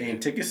accelerated. And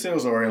ticket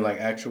sales are in like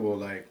actual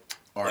like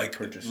art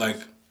purchases. Like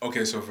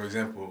okay, so for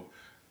example,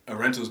 a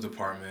rentals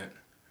department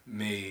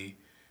may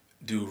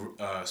do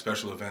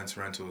special events,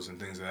 rentals, and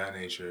things of that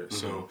nature.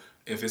 So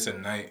if it's a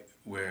night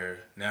where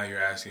now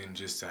you're asking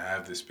just to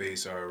have the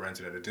space or rent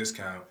it at a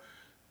discount,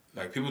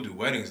 like people do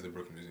weddings at the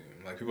Brooklyn Museum.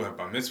 Like people have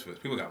bar mitzvahs.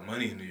 People got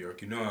money in New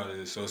York. You know how it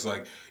is. So it's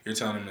like you're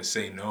telling them to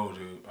say no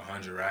to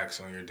 100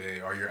 racks on your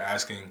day, or you're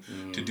asking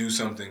to do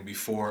something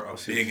before a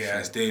big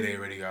ass day they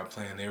already got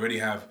planned. They already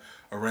have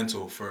a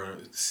rental for,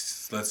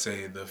 let's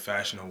say, the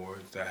fashion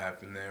awards that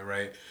happen there,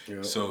 right?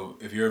 Yep. So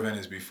if your event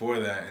is before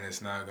that and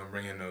it's not gonna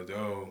bring in no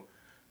dough,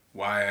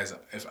 why,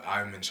 if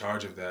I'm in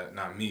charge of that,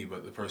 not me,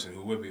 but the person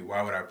who would be,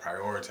 why would I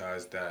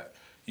prioritize that?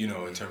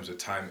 In terms of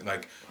time,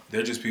 like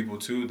they're just people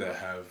too that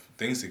have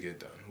things to get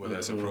done, whether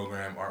it's a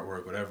program,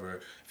 artwork, whatever.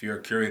 If you're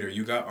a curator,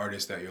 you got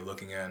artists that you're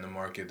looking at in the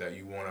market that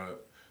you want to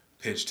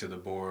pitch to the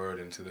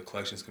board and to the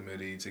collections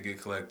committee to get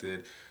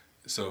collected.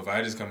 So if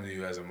I just come to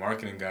you as a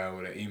marketing guy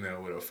with an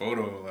email with a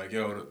photo, like,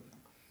 yo,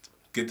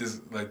 get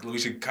this, like, we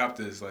should cop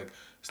this. Like,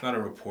 it's not a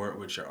report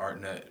with your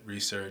ArtNet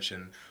research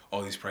and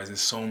all these prices.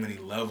 There's so many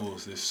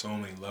levels.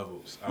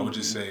 I would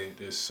just say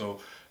there's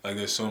so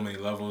many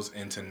levels,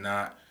 and to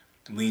not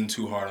lean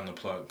too hard on the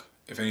plug.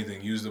 If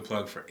anything, use the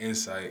plug for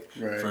insight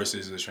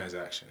versus the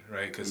transaction,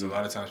 right? Because a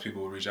lot of times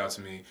people will reach out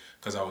to me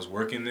because I was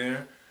working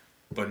there,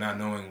 but not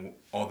knowing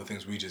all the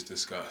things we just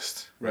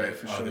discussed. Right,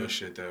 for other sure.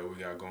 shit that we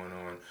got going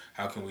on.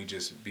 How can we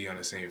just be on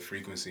the same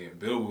frequency and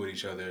build with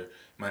each other? It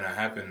might not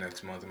happen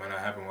next month. It might not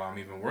happen while I'm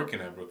even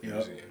working at Brooklyn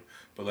Museum.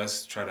 But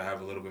let's try to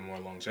have a little bit more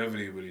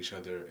longevity with each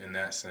other in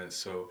that sense.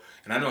 So,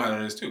 and I know how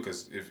that is too,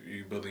 because if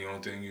you're building your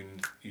own thing,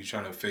 you're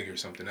trying to figure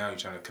something out. You're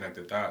trying to connect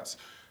the dots.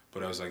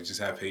 But I was like, just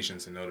have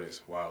patience and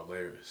notice wild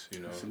layers,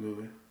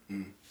 Absolutely.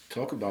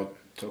 Talk about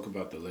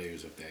the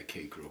layers of that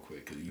cake real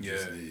quick, because you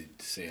just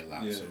did say a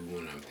lot, so we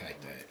want to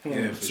unpack that.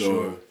 Yeah,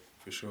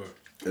 for sure.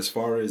 As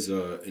far as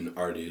an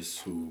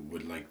artist who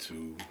would like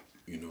to,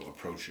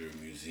 approach your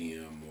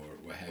museum or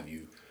what have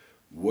you,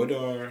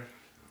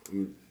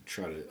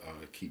 try to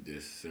keep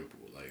this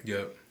simple. Like,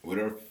 what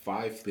are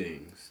 5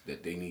 things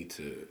that they need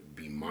to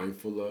be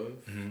mindful of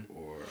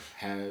or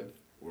have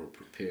or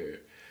prepare?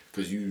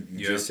 Because you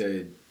just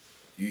said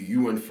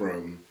you went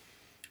from,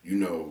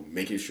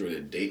 making sure the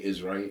date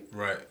is right,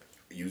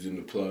 using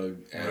the plug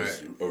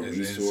as a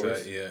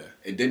resource, insight,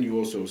 and then you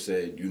also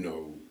said,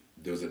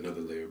 there was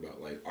another layer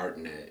about like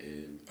ArtNet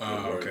and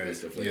and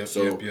stuff like that.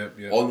 So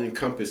all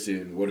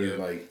encompassing, what are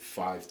like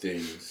 5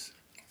 things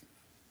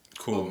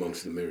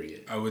amongst the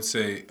myriad? I would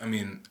say,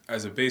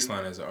 as a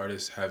baseline, as an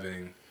artist,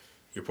 having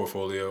your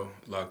portfolio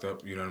locked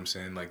up, you know what I'm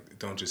saying? Like,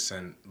 don't just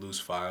send loose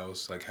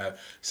files. Like,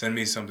 send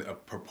me something, a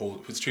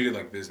proposal. It's treated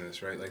like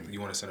business, right? Like, you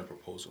want to send a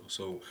proposal.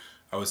 So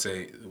I would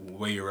say the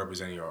way you're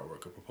representing your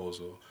artwork, a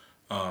proposal.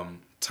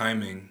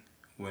 Timing,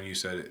 when you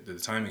said it, the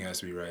timing has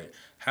to be right.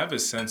 Have a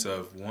sense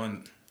of,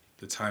 one,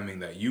 the timing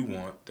that you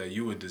want, that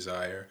you would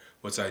desire,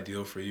 what's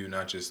ideal for you,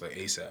 not just like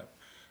ASAP.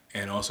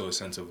 And also a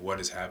sense of what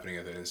is happening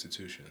at that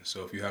institution.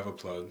 So if you have a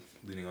plug,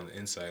 leaning on the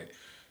insight,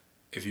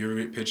 if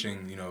you're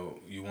pitching,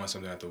 you want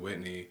something at the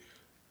Whitney,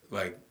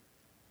 like,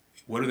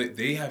 what do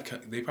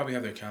they probably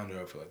have their calendar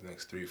up for like the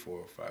next 3,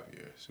 4, 5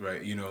 years,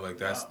 right? You know, like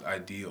that's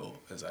ideal.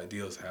 As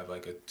ideals have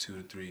like a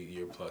 2 to 3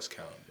 year plus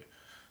calendar.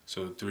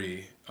 So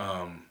 3,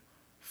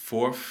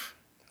 fourth,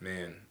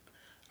 man,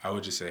 I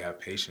would just say have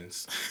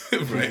patience,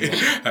 right?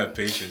 Have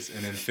patience.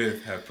 And then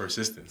 5th, have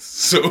persistence.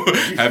 So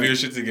have your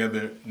shit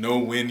together. Know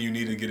when you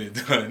need to get it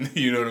done.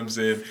 You know what I'm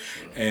saying?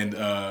 And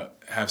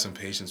have some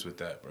patience with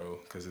that, bro,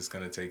 because it's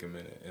going to take a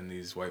minute. And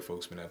these white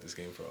folks been at this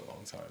game for a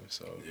long time.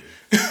 So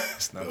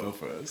it's not built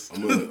for us.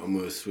 I'm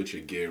gonna switch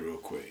your gear real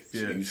quick. So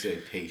you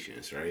said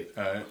patience, right?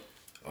 All right.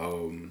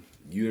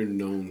 You're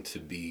known to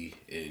be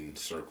in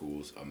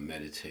circles a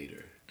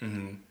meditator.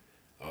 Mm-hmm.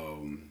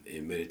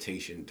 And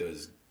meditation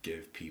does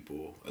give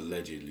people,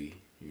 allegedly,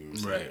 you know what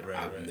I'm saying? Right.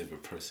 I've never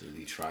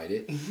personally tried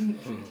it.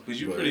 But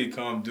you're a pretty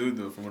calm dude,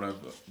 though, from what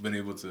I've been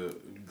able to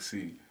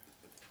see.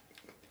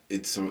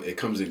 It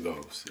comes and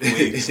goes.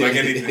 like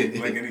anything.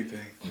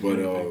 But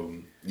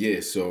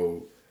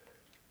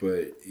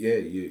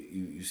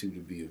you seem to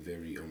be a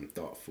very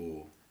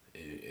thoughtful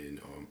and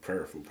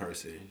prayerful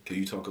person. Can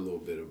you talk a little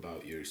bit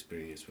about your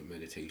experience with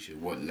meditation?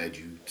 What led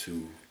you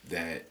to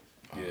that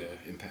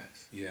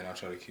impasse? Yeah, and I'll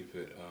try to keep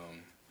it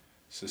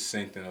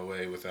succinct in a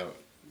way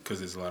because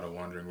there's a lot of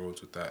wandering roads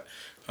with that.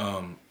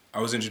 I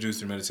was introduced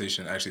to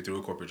meditation actually through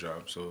a corporate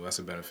job, so that's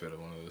a benefit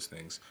of one of those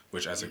things,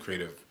 which as a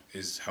creative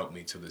has helped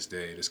me to this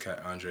day. This cat,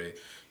 Andre,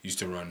 used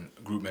to run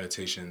group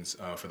meditations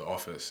for the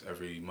office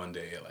every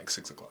Monday at like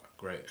 6 o'clock,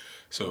 right?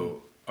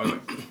 So I was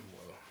like,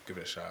 well, give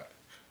it a shot.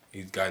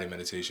 He's guided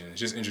meditation. It's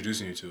just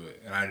introducing you to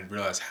it. And I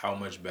realized how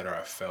much better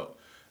I felt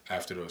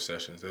after those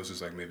sessions. This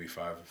was like maybe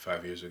 5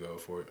 years ago,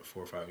 4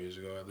 or 5 years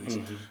ago at least.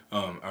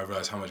 Mm-hmm. I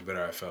realized how much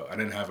better I felt. I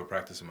didn't have a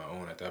practice of my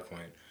own at that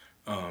point.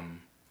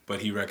 But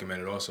he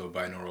recommended also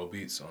binaural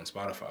beats on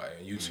Spotify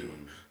and YouTube.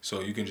 Mm. So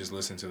you can just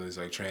listen to these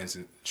like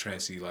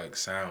trancey like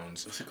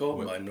sounds. What's it called?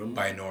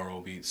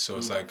 Binaural beats. So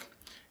it's like,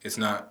 it's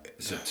not...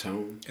 It's a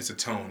tone? It's a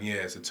tone, yeah,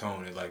 it's a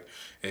tone.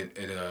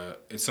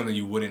 It's something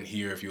you wouldn't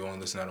hear if you only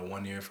listen out of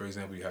one ear, for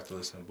example. You have to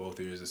listen to both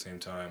ears at the same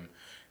time,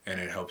 and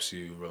it helps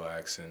you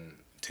relax and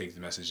take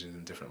the messages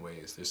in different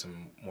ways. There's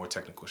some more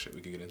technical shit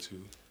we could get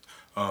into.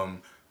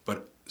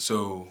 But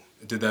so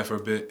I did that for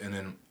a bit, and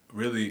then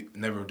really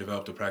never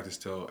developed a practice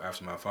till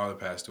after my father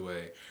passed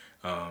away,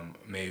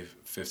 May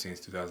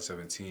 15th,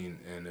 2017,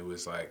 and it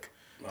was like...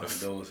 My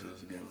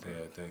condolences again.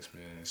 Yeah, thanks,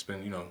 man. It's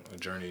been, a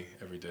journey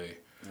every day.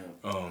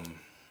 Yeah.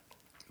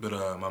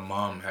 But my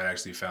mom had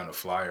actually found a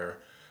flyer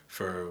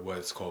for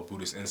what's called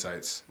Buddhist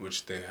Insights,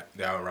 which they're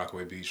out in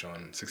Rockaway Beach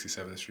on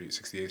 67th Street,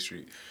 68th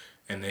Street,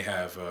 and they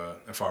have,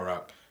 in Far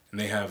Rock, and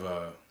they have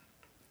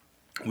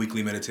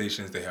weekly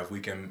meditations, they have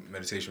weekend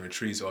meditation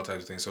retreats, all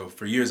types of things. So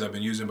for years I've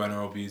been using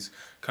binaural beats,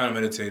 kind of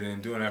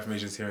meditating, doing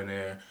affirmations here and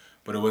there,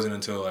 but it wasn't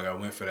until like I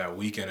went for that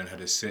weekend and had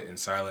to sit in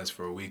silence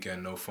for a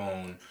weekend, no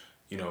phone,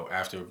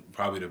 after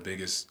probably the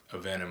biggest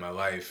event in my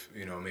life,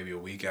 maybe a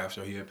week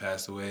after he had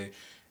passed away.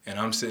 And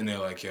I'm sitting there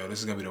like, yo, this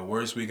is going to be the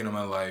worst weekend of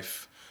my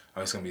life.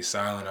 I'm just going to be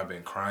silent. I've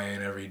been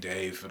crying every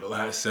day for the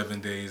last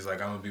 7 days.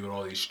 Like, I'm going to be with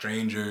all these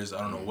strangers.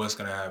 I don't know what's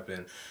going to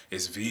happen.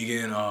 It's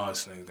vegan. Oh,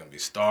 this nigga's going to be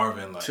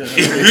starving. Like, you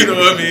know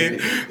what I mean?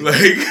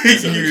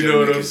 Like, you know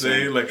what I'm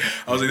saying? Like,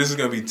 I was like, this is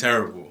going to be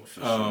terrible.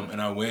 And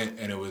I went,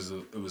 and it was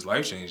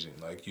life-changing.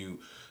 Like, you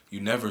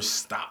never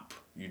stop.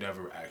 You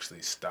never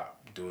actually stop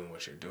doing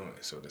what you're doing.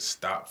 So to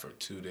stop for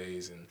 2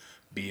 days and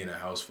be in a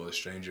house full of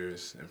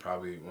strangers and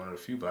probably one of the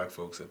few black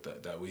folks at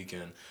that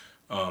weekend,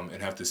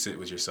 and have to sit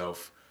with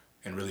yourself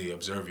and really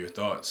observe your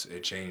thoughts,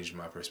 it changed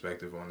my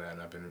perspective on that, and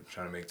I've been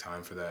trying to make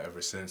time for that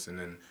ever since. And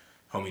then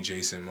homie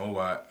Jason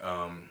Mowat,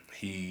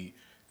 he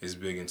is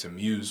big into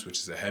Muse, which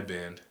is a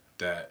headband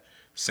that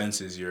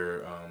senses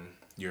your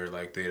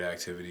like data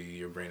activity,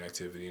 your brain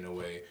activity in a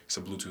way. It's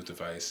a Bluetooth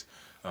device.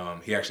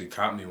 He actually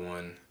caught me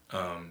one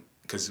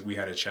because we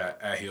had a chat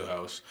at Heal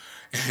House,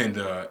 and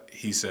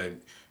he said,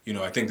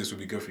 I think this would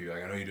be good for you.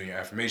 Like, I know you're doing your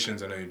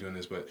affirmations, I know you're doing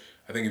this, but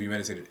I think if you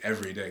meditated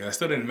every day, 'cause I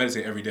still didn't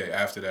meditate every day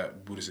after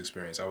that Buddhist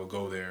experience. I would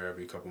go there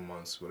every couple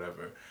months,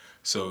 whatever.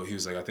 So he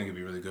was like, I think it'd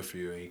be really good for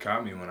you. And he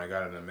caught me when I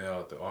got it in the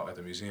mail at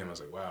the museum. I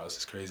was like, wow, this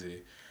is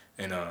crazy.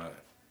 And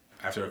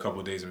after a couple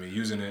of days of me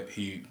using it,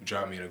 he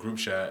dropped me in a group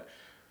chat,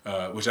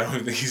 which I don't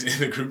even think he's in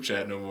the group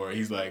chat no more.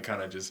 He's like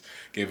kind of just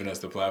giving us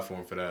the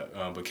platform for that.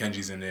 But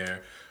Kenji's in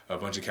there. A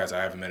bunch of cats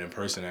I haven't met in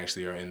person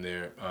actually are in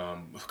there. A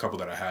couple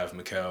that I have,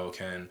 Mikkel,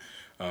 Ken,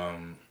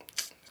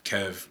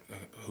 Kev,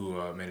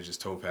 who manages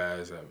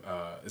Topaz.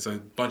 It's a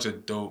bunch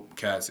of dope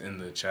cats in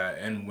the chat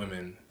and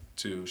women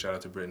too. Shout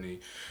out to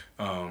Brittany.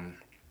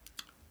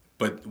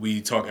 But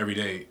we talk every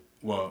day.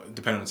 Well,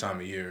 depending on the time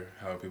of year,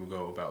 how people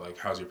go about like,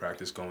 how's your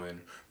practice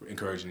going? We're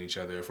encouraging each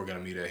other. If we're gonna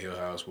meet at Heal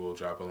House, we'll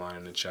drop a line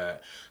in the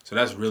chat. So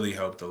that's really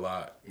helped a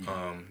lot.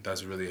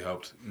 That's really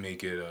helped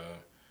make it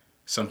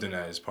something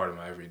that is part of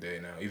my everyday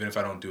now. Even if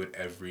I don't do it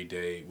every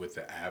day with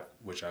the app,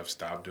 which I've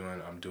stopped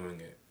doing, I'm doing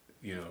it.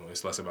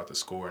 It's less about the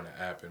score in the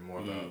app and more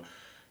about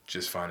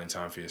just finding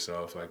time for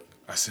yourself. Like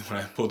I said, when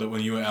I pulled up,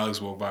 when you and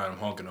Alex walked by and I'm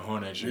honking the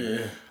horn at you,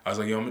 Yeah. I was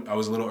like, yo, I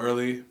was a little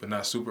early, but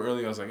not super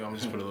early. I was like, yo, I'm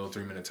just put a little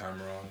 3-minute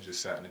timer on,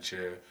 just sat in a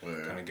chair,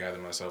 kind of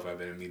gathered myself. I've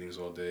been in meetings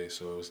all day,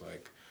 so it was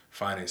like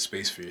finding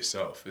space for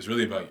yourself. It's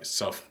really about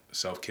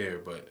self-care,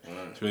 but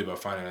it's really about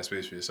finding that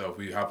space for yourself.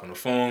 We hop on the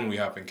phone, we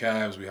hop in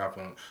cabs, we hop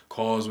on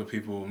calls with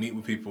people, meet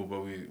with people,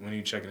 but when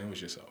you checking in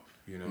with yourself,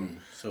 you know?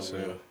 So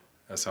real.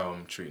 That's how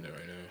I'm treating it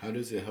right now. How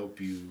does it help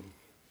you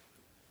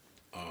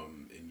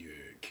in your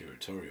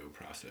curatorial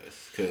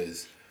process?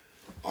 Because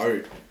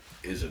art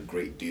is a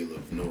great deal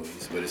of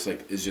noise, but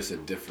it's just a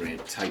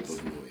different type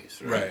of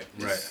noise, right?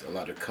 Just a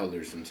lot of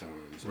colors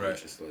sometimes, right?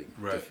 Just like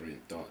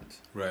different thoughts,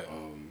 right?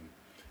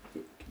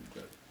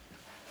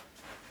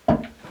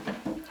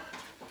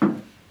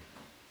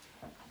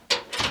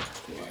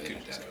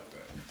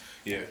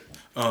 Yeah.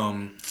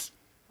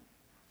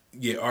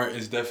 Yeah, art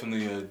is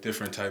definitely a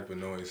different type of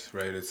noise,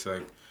 right? It's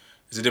a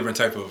different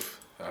type of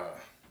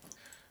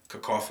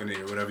cacophony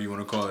or whatever you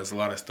want to call it. There's a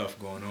lot of stuff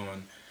going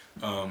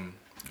on.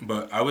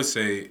 But I would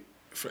say,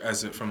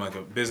 from like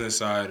a business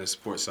side, a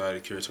sports side, a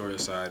curatorial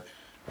side,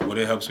 what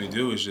it helps me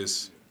do is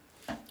just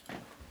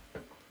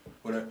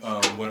what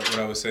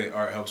I would say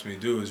art helps me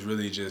do is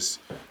really just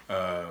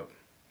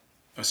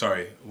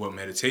what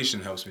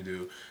meditation helps me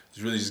do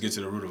is really just get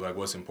to the root of like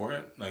what's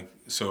important. Like,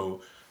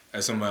 so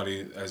as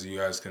somebody, as you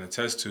guys can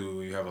attest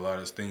to, you have a lot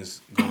of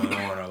things going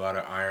on, a lot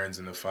of irons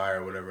in the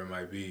fire, whatever it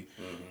might be.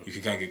 You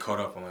can kind of get caught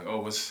up on like, oh,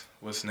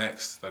 what's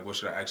next? Like, what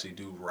should I actually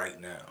do right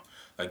now?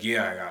 Like,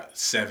 yeah, I got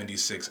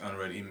 76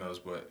 unread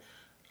emails, but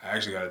I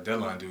actually got a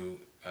deadline due.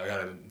 I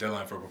got a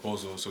deadline for a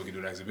proposal so we can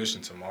do an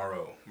exhibition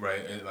tomorrow,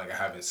 right? And like, I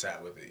haven't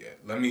sat with it yet.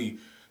 Let me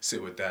sit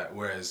with that.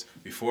 Whereas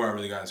before I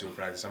really got into a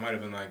practice, I might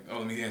have been like, oh,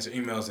 let me answer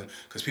emails and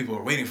because people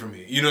are waiting for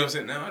me. You know what I'm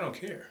saying? Now I don't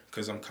care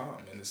because I'm calm.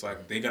 And it's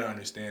like, they got to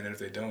understand, and if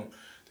they don't,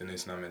 then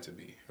it's not meant to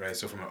be, right?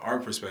 So from an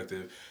art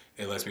perspective,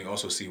 it lets me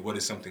also see what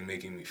is something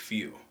making me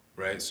feel,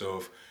 right?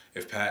 So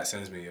if Pat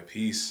sends me a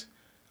piece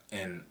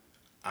and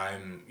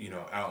I'm,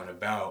 out and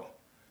about,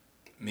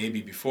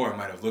 maybe before I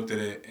might have looked at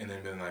it and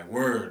then been like,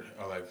 word,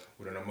 or like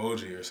with an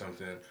emoji or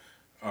something.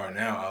 Or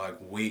now I like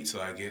wait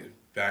till I get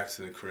back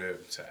to the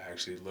crib to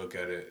actually look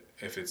at it.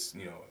 If it's,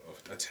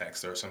 a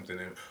text or something,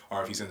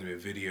 or if he sends me a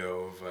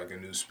video of like a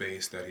new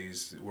space that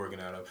he's working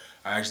out of,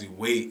 I actually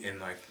wait and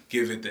like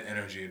give it the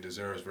energy it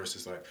deserves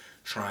versus like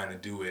trying to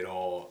do it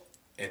all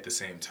at the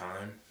same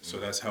time. So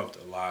that's helped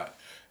a lot.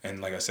 And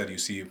like I said, you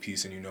see a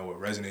piece and you know what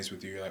resonates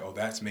with you. You're like, oh,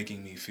 that's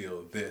making me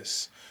feel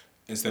this.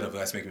 Instead of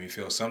that's making me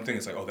feel something,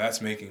 it's like, oh,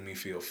 that's making me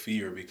feel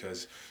fear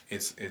because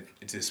it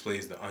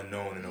displays the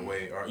unknown in a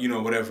way, or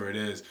whatever it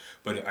is.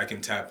 But I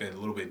can tap in a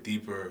little bit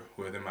deeper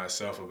within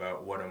myself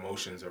about what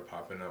emotions are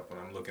popping up when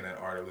I'm looking at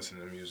art or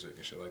listening to music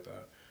and shit like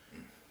that.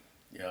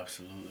 Yeah,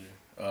 absolutely.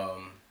 I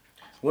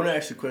want to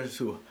ask you a question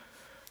too.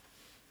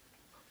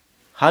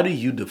 How do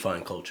you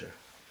define culture?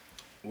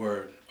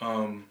 Word.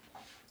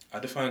 I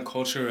define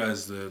culture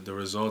as the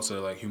results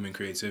of like human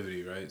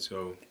creativity, right?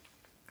 So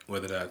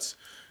whether that's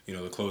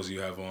the clothes you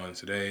have on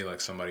today,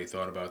 like somebody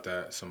thought about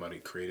that, somebody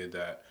created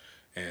that,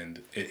 and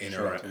it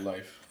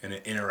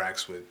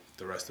interacts with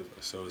the rest of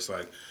us. So it's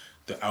like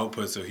the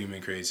outputs of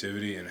human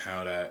creativity and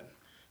how that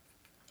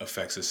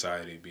affects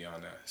society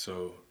beyond that.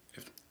 So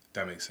if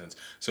that makes sense.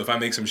 So if I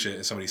make some shit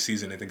and somebody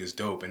sees it and they think it's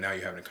dope, and now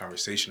you're having a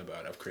conversation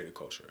about it, I've created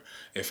culture.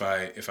 If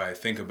I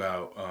think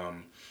about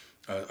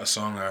a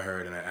song I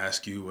heard and I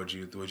ask you what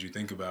you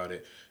think about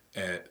it,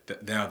 and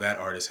now that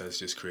artist has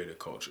just created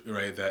culture,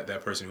 right?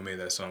 That person who made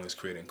that song is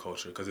creating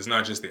culture, because it's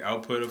not just the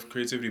output of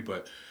creativity,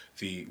 but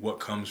what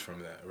comes from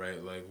that,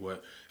 right? Like,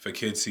 what if a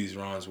kid sees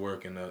Ron's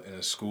work in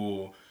a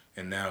school,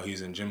 and now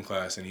he's in gym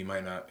class, and he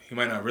might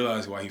not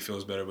realize why he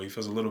feels better, but he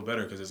feels a little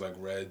better because there's like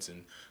reds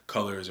and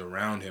colors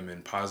around him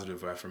and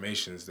positive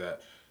affirmations that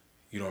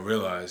you don't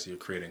realize you're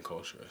creating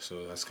culture.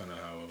 So that's kind of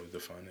how I would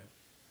define it.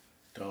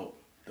 Dope,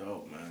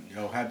 man.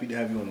 Yo, happy to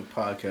have you on the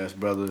podcast,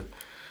 brother.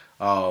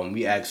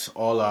 We ask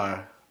all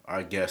our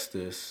guests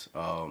this.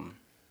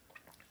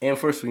 And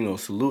first,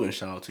 salute and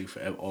shout out to you for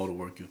all the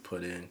work you've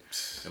put in,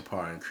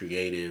 empowering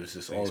creatives,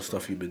 just all the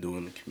stuff you've been doing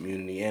in the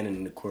community and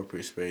in the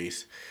corporate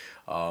space.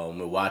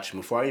 We're watching,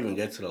 before I even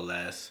get to the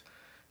last,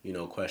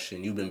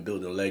 question, you've been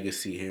building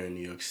legacy here in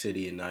New York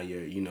City, and now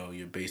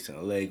you're based in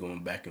LA,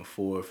 going back and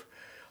forth.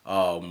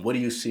 What do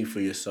you see for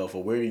yourself,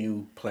 or where do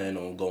you plan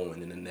on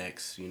going in the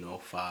next,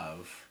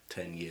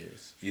 5-10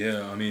 years?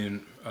 Yeah, I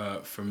mean,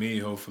 for me,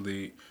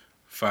 hopefully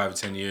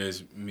 5-10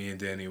 years, me and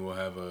Danny will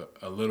have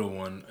a little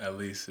one, at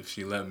least, if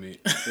she let me.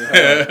 If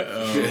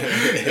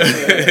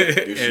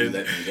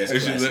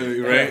she let me,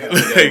 right?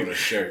 Like, a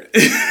shirt.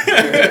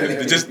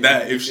 Just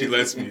that, if she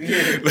lets me.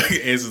 Like,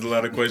 answers a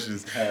lot of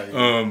questions.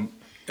 And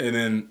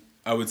then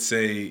I would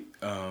say,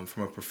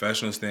 from a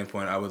professional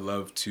standpoint, I would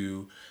love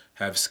to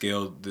have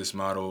scaled this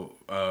model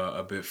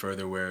a bit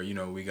further, where,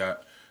 we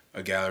got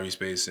a gallery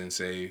space in,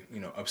 say,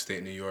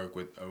 upstate New York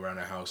with around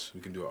a house.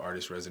 We can do an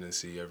artist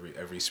residency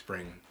every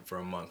spring for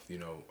a month,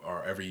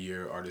 or every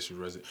year artists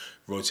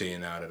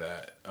rotating out of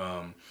that.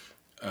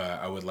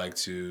 I would like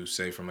to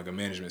say from like a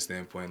management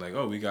standpoint, like,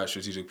 oh, we got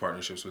strategic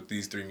partnerships with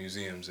these 3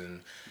 museums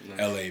in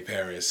LA,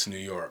 Paris, New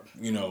York,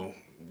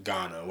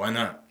 Ghana. Why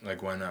not?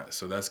 Like, why not?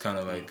 So that's kind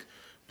of like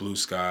blue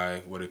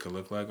sky, what it could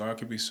look like. Or it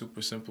could be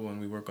super simple and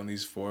we work on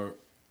these four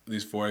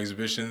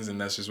exhibitions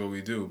and that's just what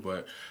we do.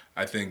 But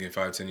I think in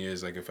 5-10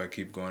 years, like if I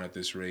keep going at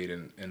this rate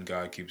and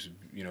God keeps,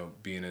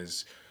 being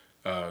as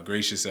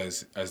gracious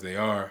as they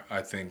are,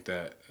 I think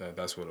that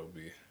that's what it'll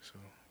be. So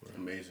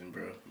amazing,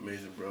 bro.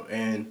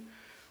 And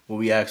when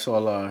we ask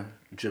all our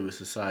Driven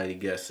Society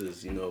guests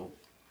is,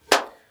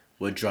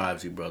 what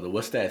drives you, brother?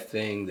 What's that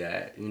thing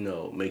that,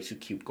 makes you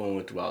keep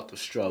going throughout the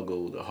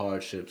struggle, the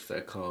hardships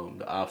that come,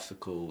 the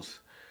obstacles?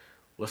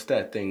 What's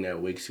that thing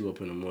that wakes you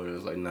up in the morning?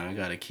 It's like, nah, I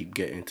gotta keep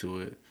getting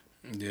to it.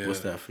 Yeah.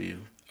 What's that for you?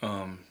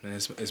 And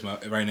it's my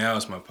right now.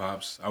 It's my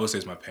pops. I would say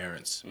it's my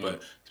parents,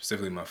 but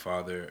specifically my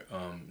father.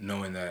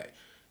 Knowing that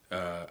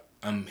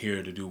I'm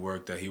here to do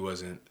work that he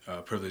wasn't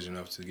privileged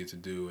enough to get to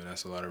do, and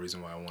that's a lot of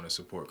reason why I want to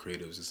support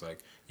creatives. It's like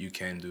you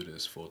can do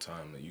this full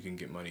time. Like, you can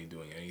get money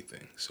doing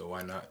anything. So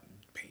why not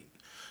paint?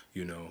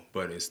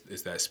 But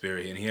it's that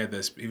spirit, and he had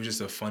this. He was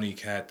just a funny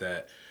cat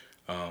that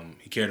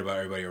he cared about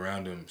everybody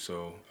around him.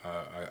 So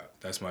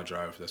that's my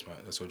drive.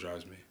 That's what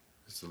drives me.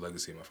 It's the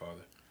legacy of my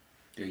father.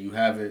 There you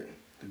have it.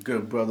 The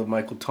good brother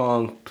Michael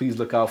Tong. Please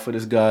look out for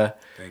this guy.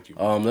 Thank you.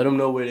 Let them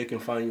know where they can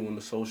find you on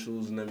the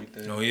socials and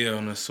everything. Oh yeah,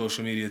 on the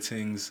social media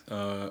things,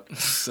 at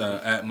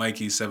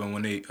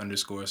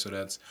Mikey718_. So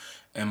that's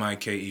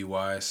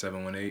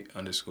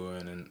MIKEY718_,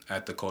 and then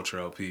at the Culture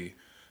LP,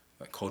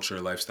 like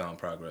Culture, Lifestyle, and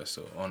Progress.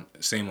 So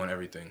same on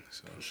everything.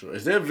 So sure.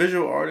 Is there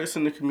visual artists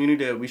in the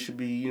community that we should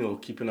be,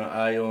 keeping an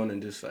eye on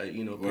and just like,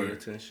 paying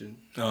attention?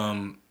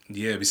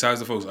 Yeah, besides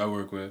the folks I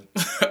work with,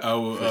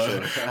 I'll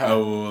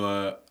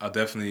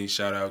definitely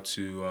shout out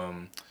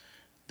to,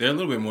 they're a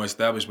little bit more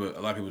established, but a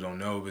lot of people don't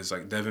know, but it's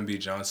like Devin B.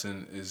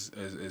 Johnson is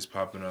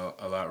popping a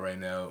lot right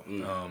now.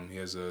 He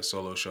has a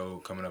solo show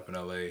coming up in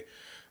LA,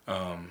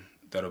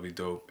 that'll be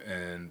dope,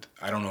 and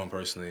I don't know him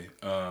personally,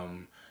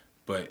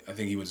 but I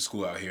think he went to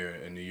school out here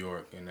in New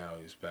York, and now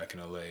he's back in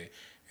LA,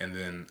 and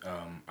then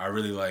I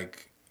really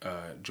like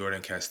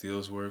Jordan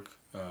Castile's work,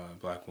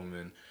 black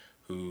woman,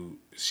 who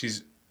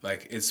she's,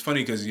 like, it's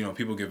funny because,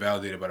 people get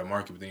validated by the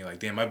market, but then you're like,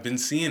 damn, I've been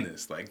seeing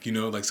this. Like,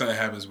 like something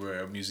happens where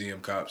a museum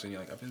cops and you're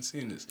like, I've been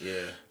seeing this.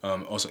 Yeah.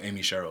 Also,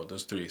 Amy Sherald,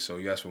 those 3. So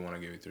you asked for one, I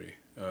gave you 3.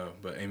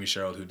 But Amy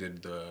Sherald, who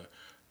did the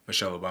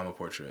Michelle Obama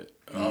portrait,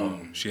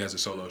 she has a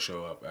solo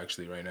show up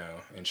actually right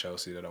now in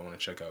Chelsea that I want to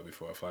check out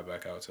before I fly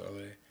back out to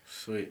LA.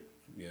 Sweet.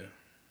 Yeah.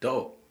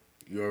 Dope.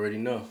 You already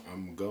know.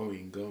 I'm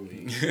going.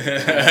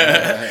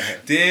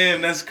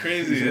 Damn, that's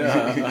crazy.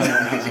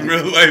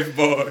 Real life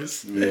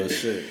bars. Real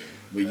shit.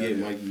 But yeah,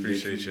 Mike,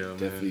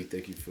 definitely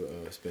thank you for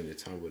spending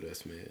time with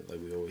us, man.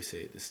 Like we always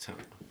say at this time.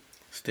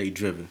 Stay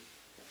driven.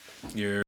 Yeah.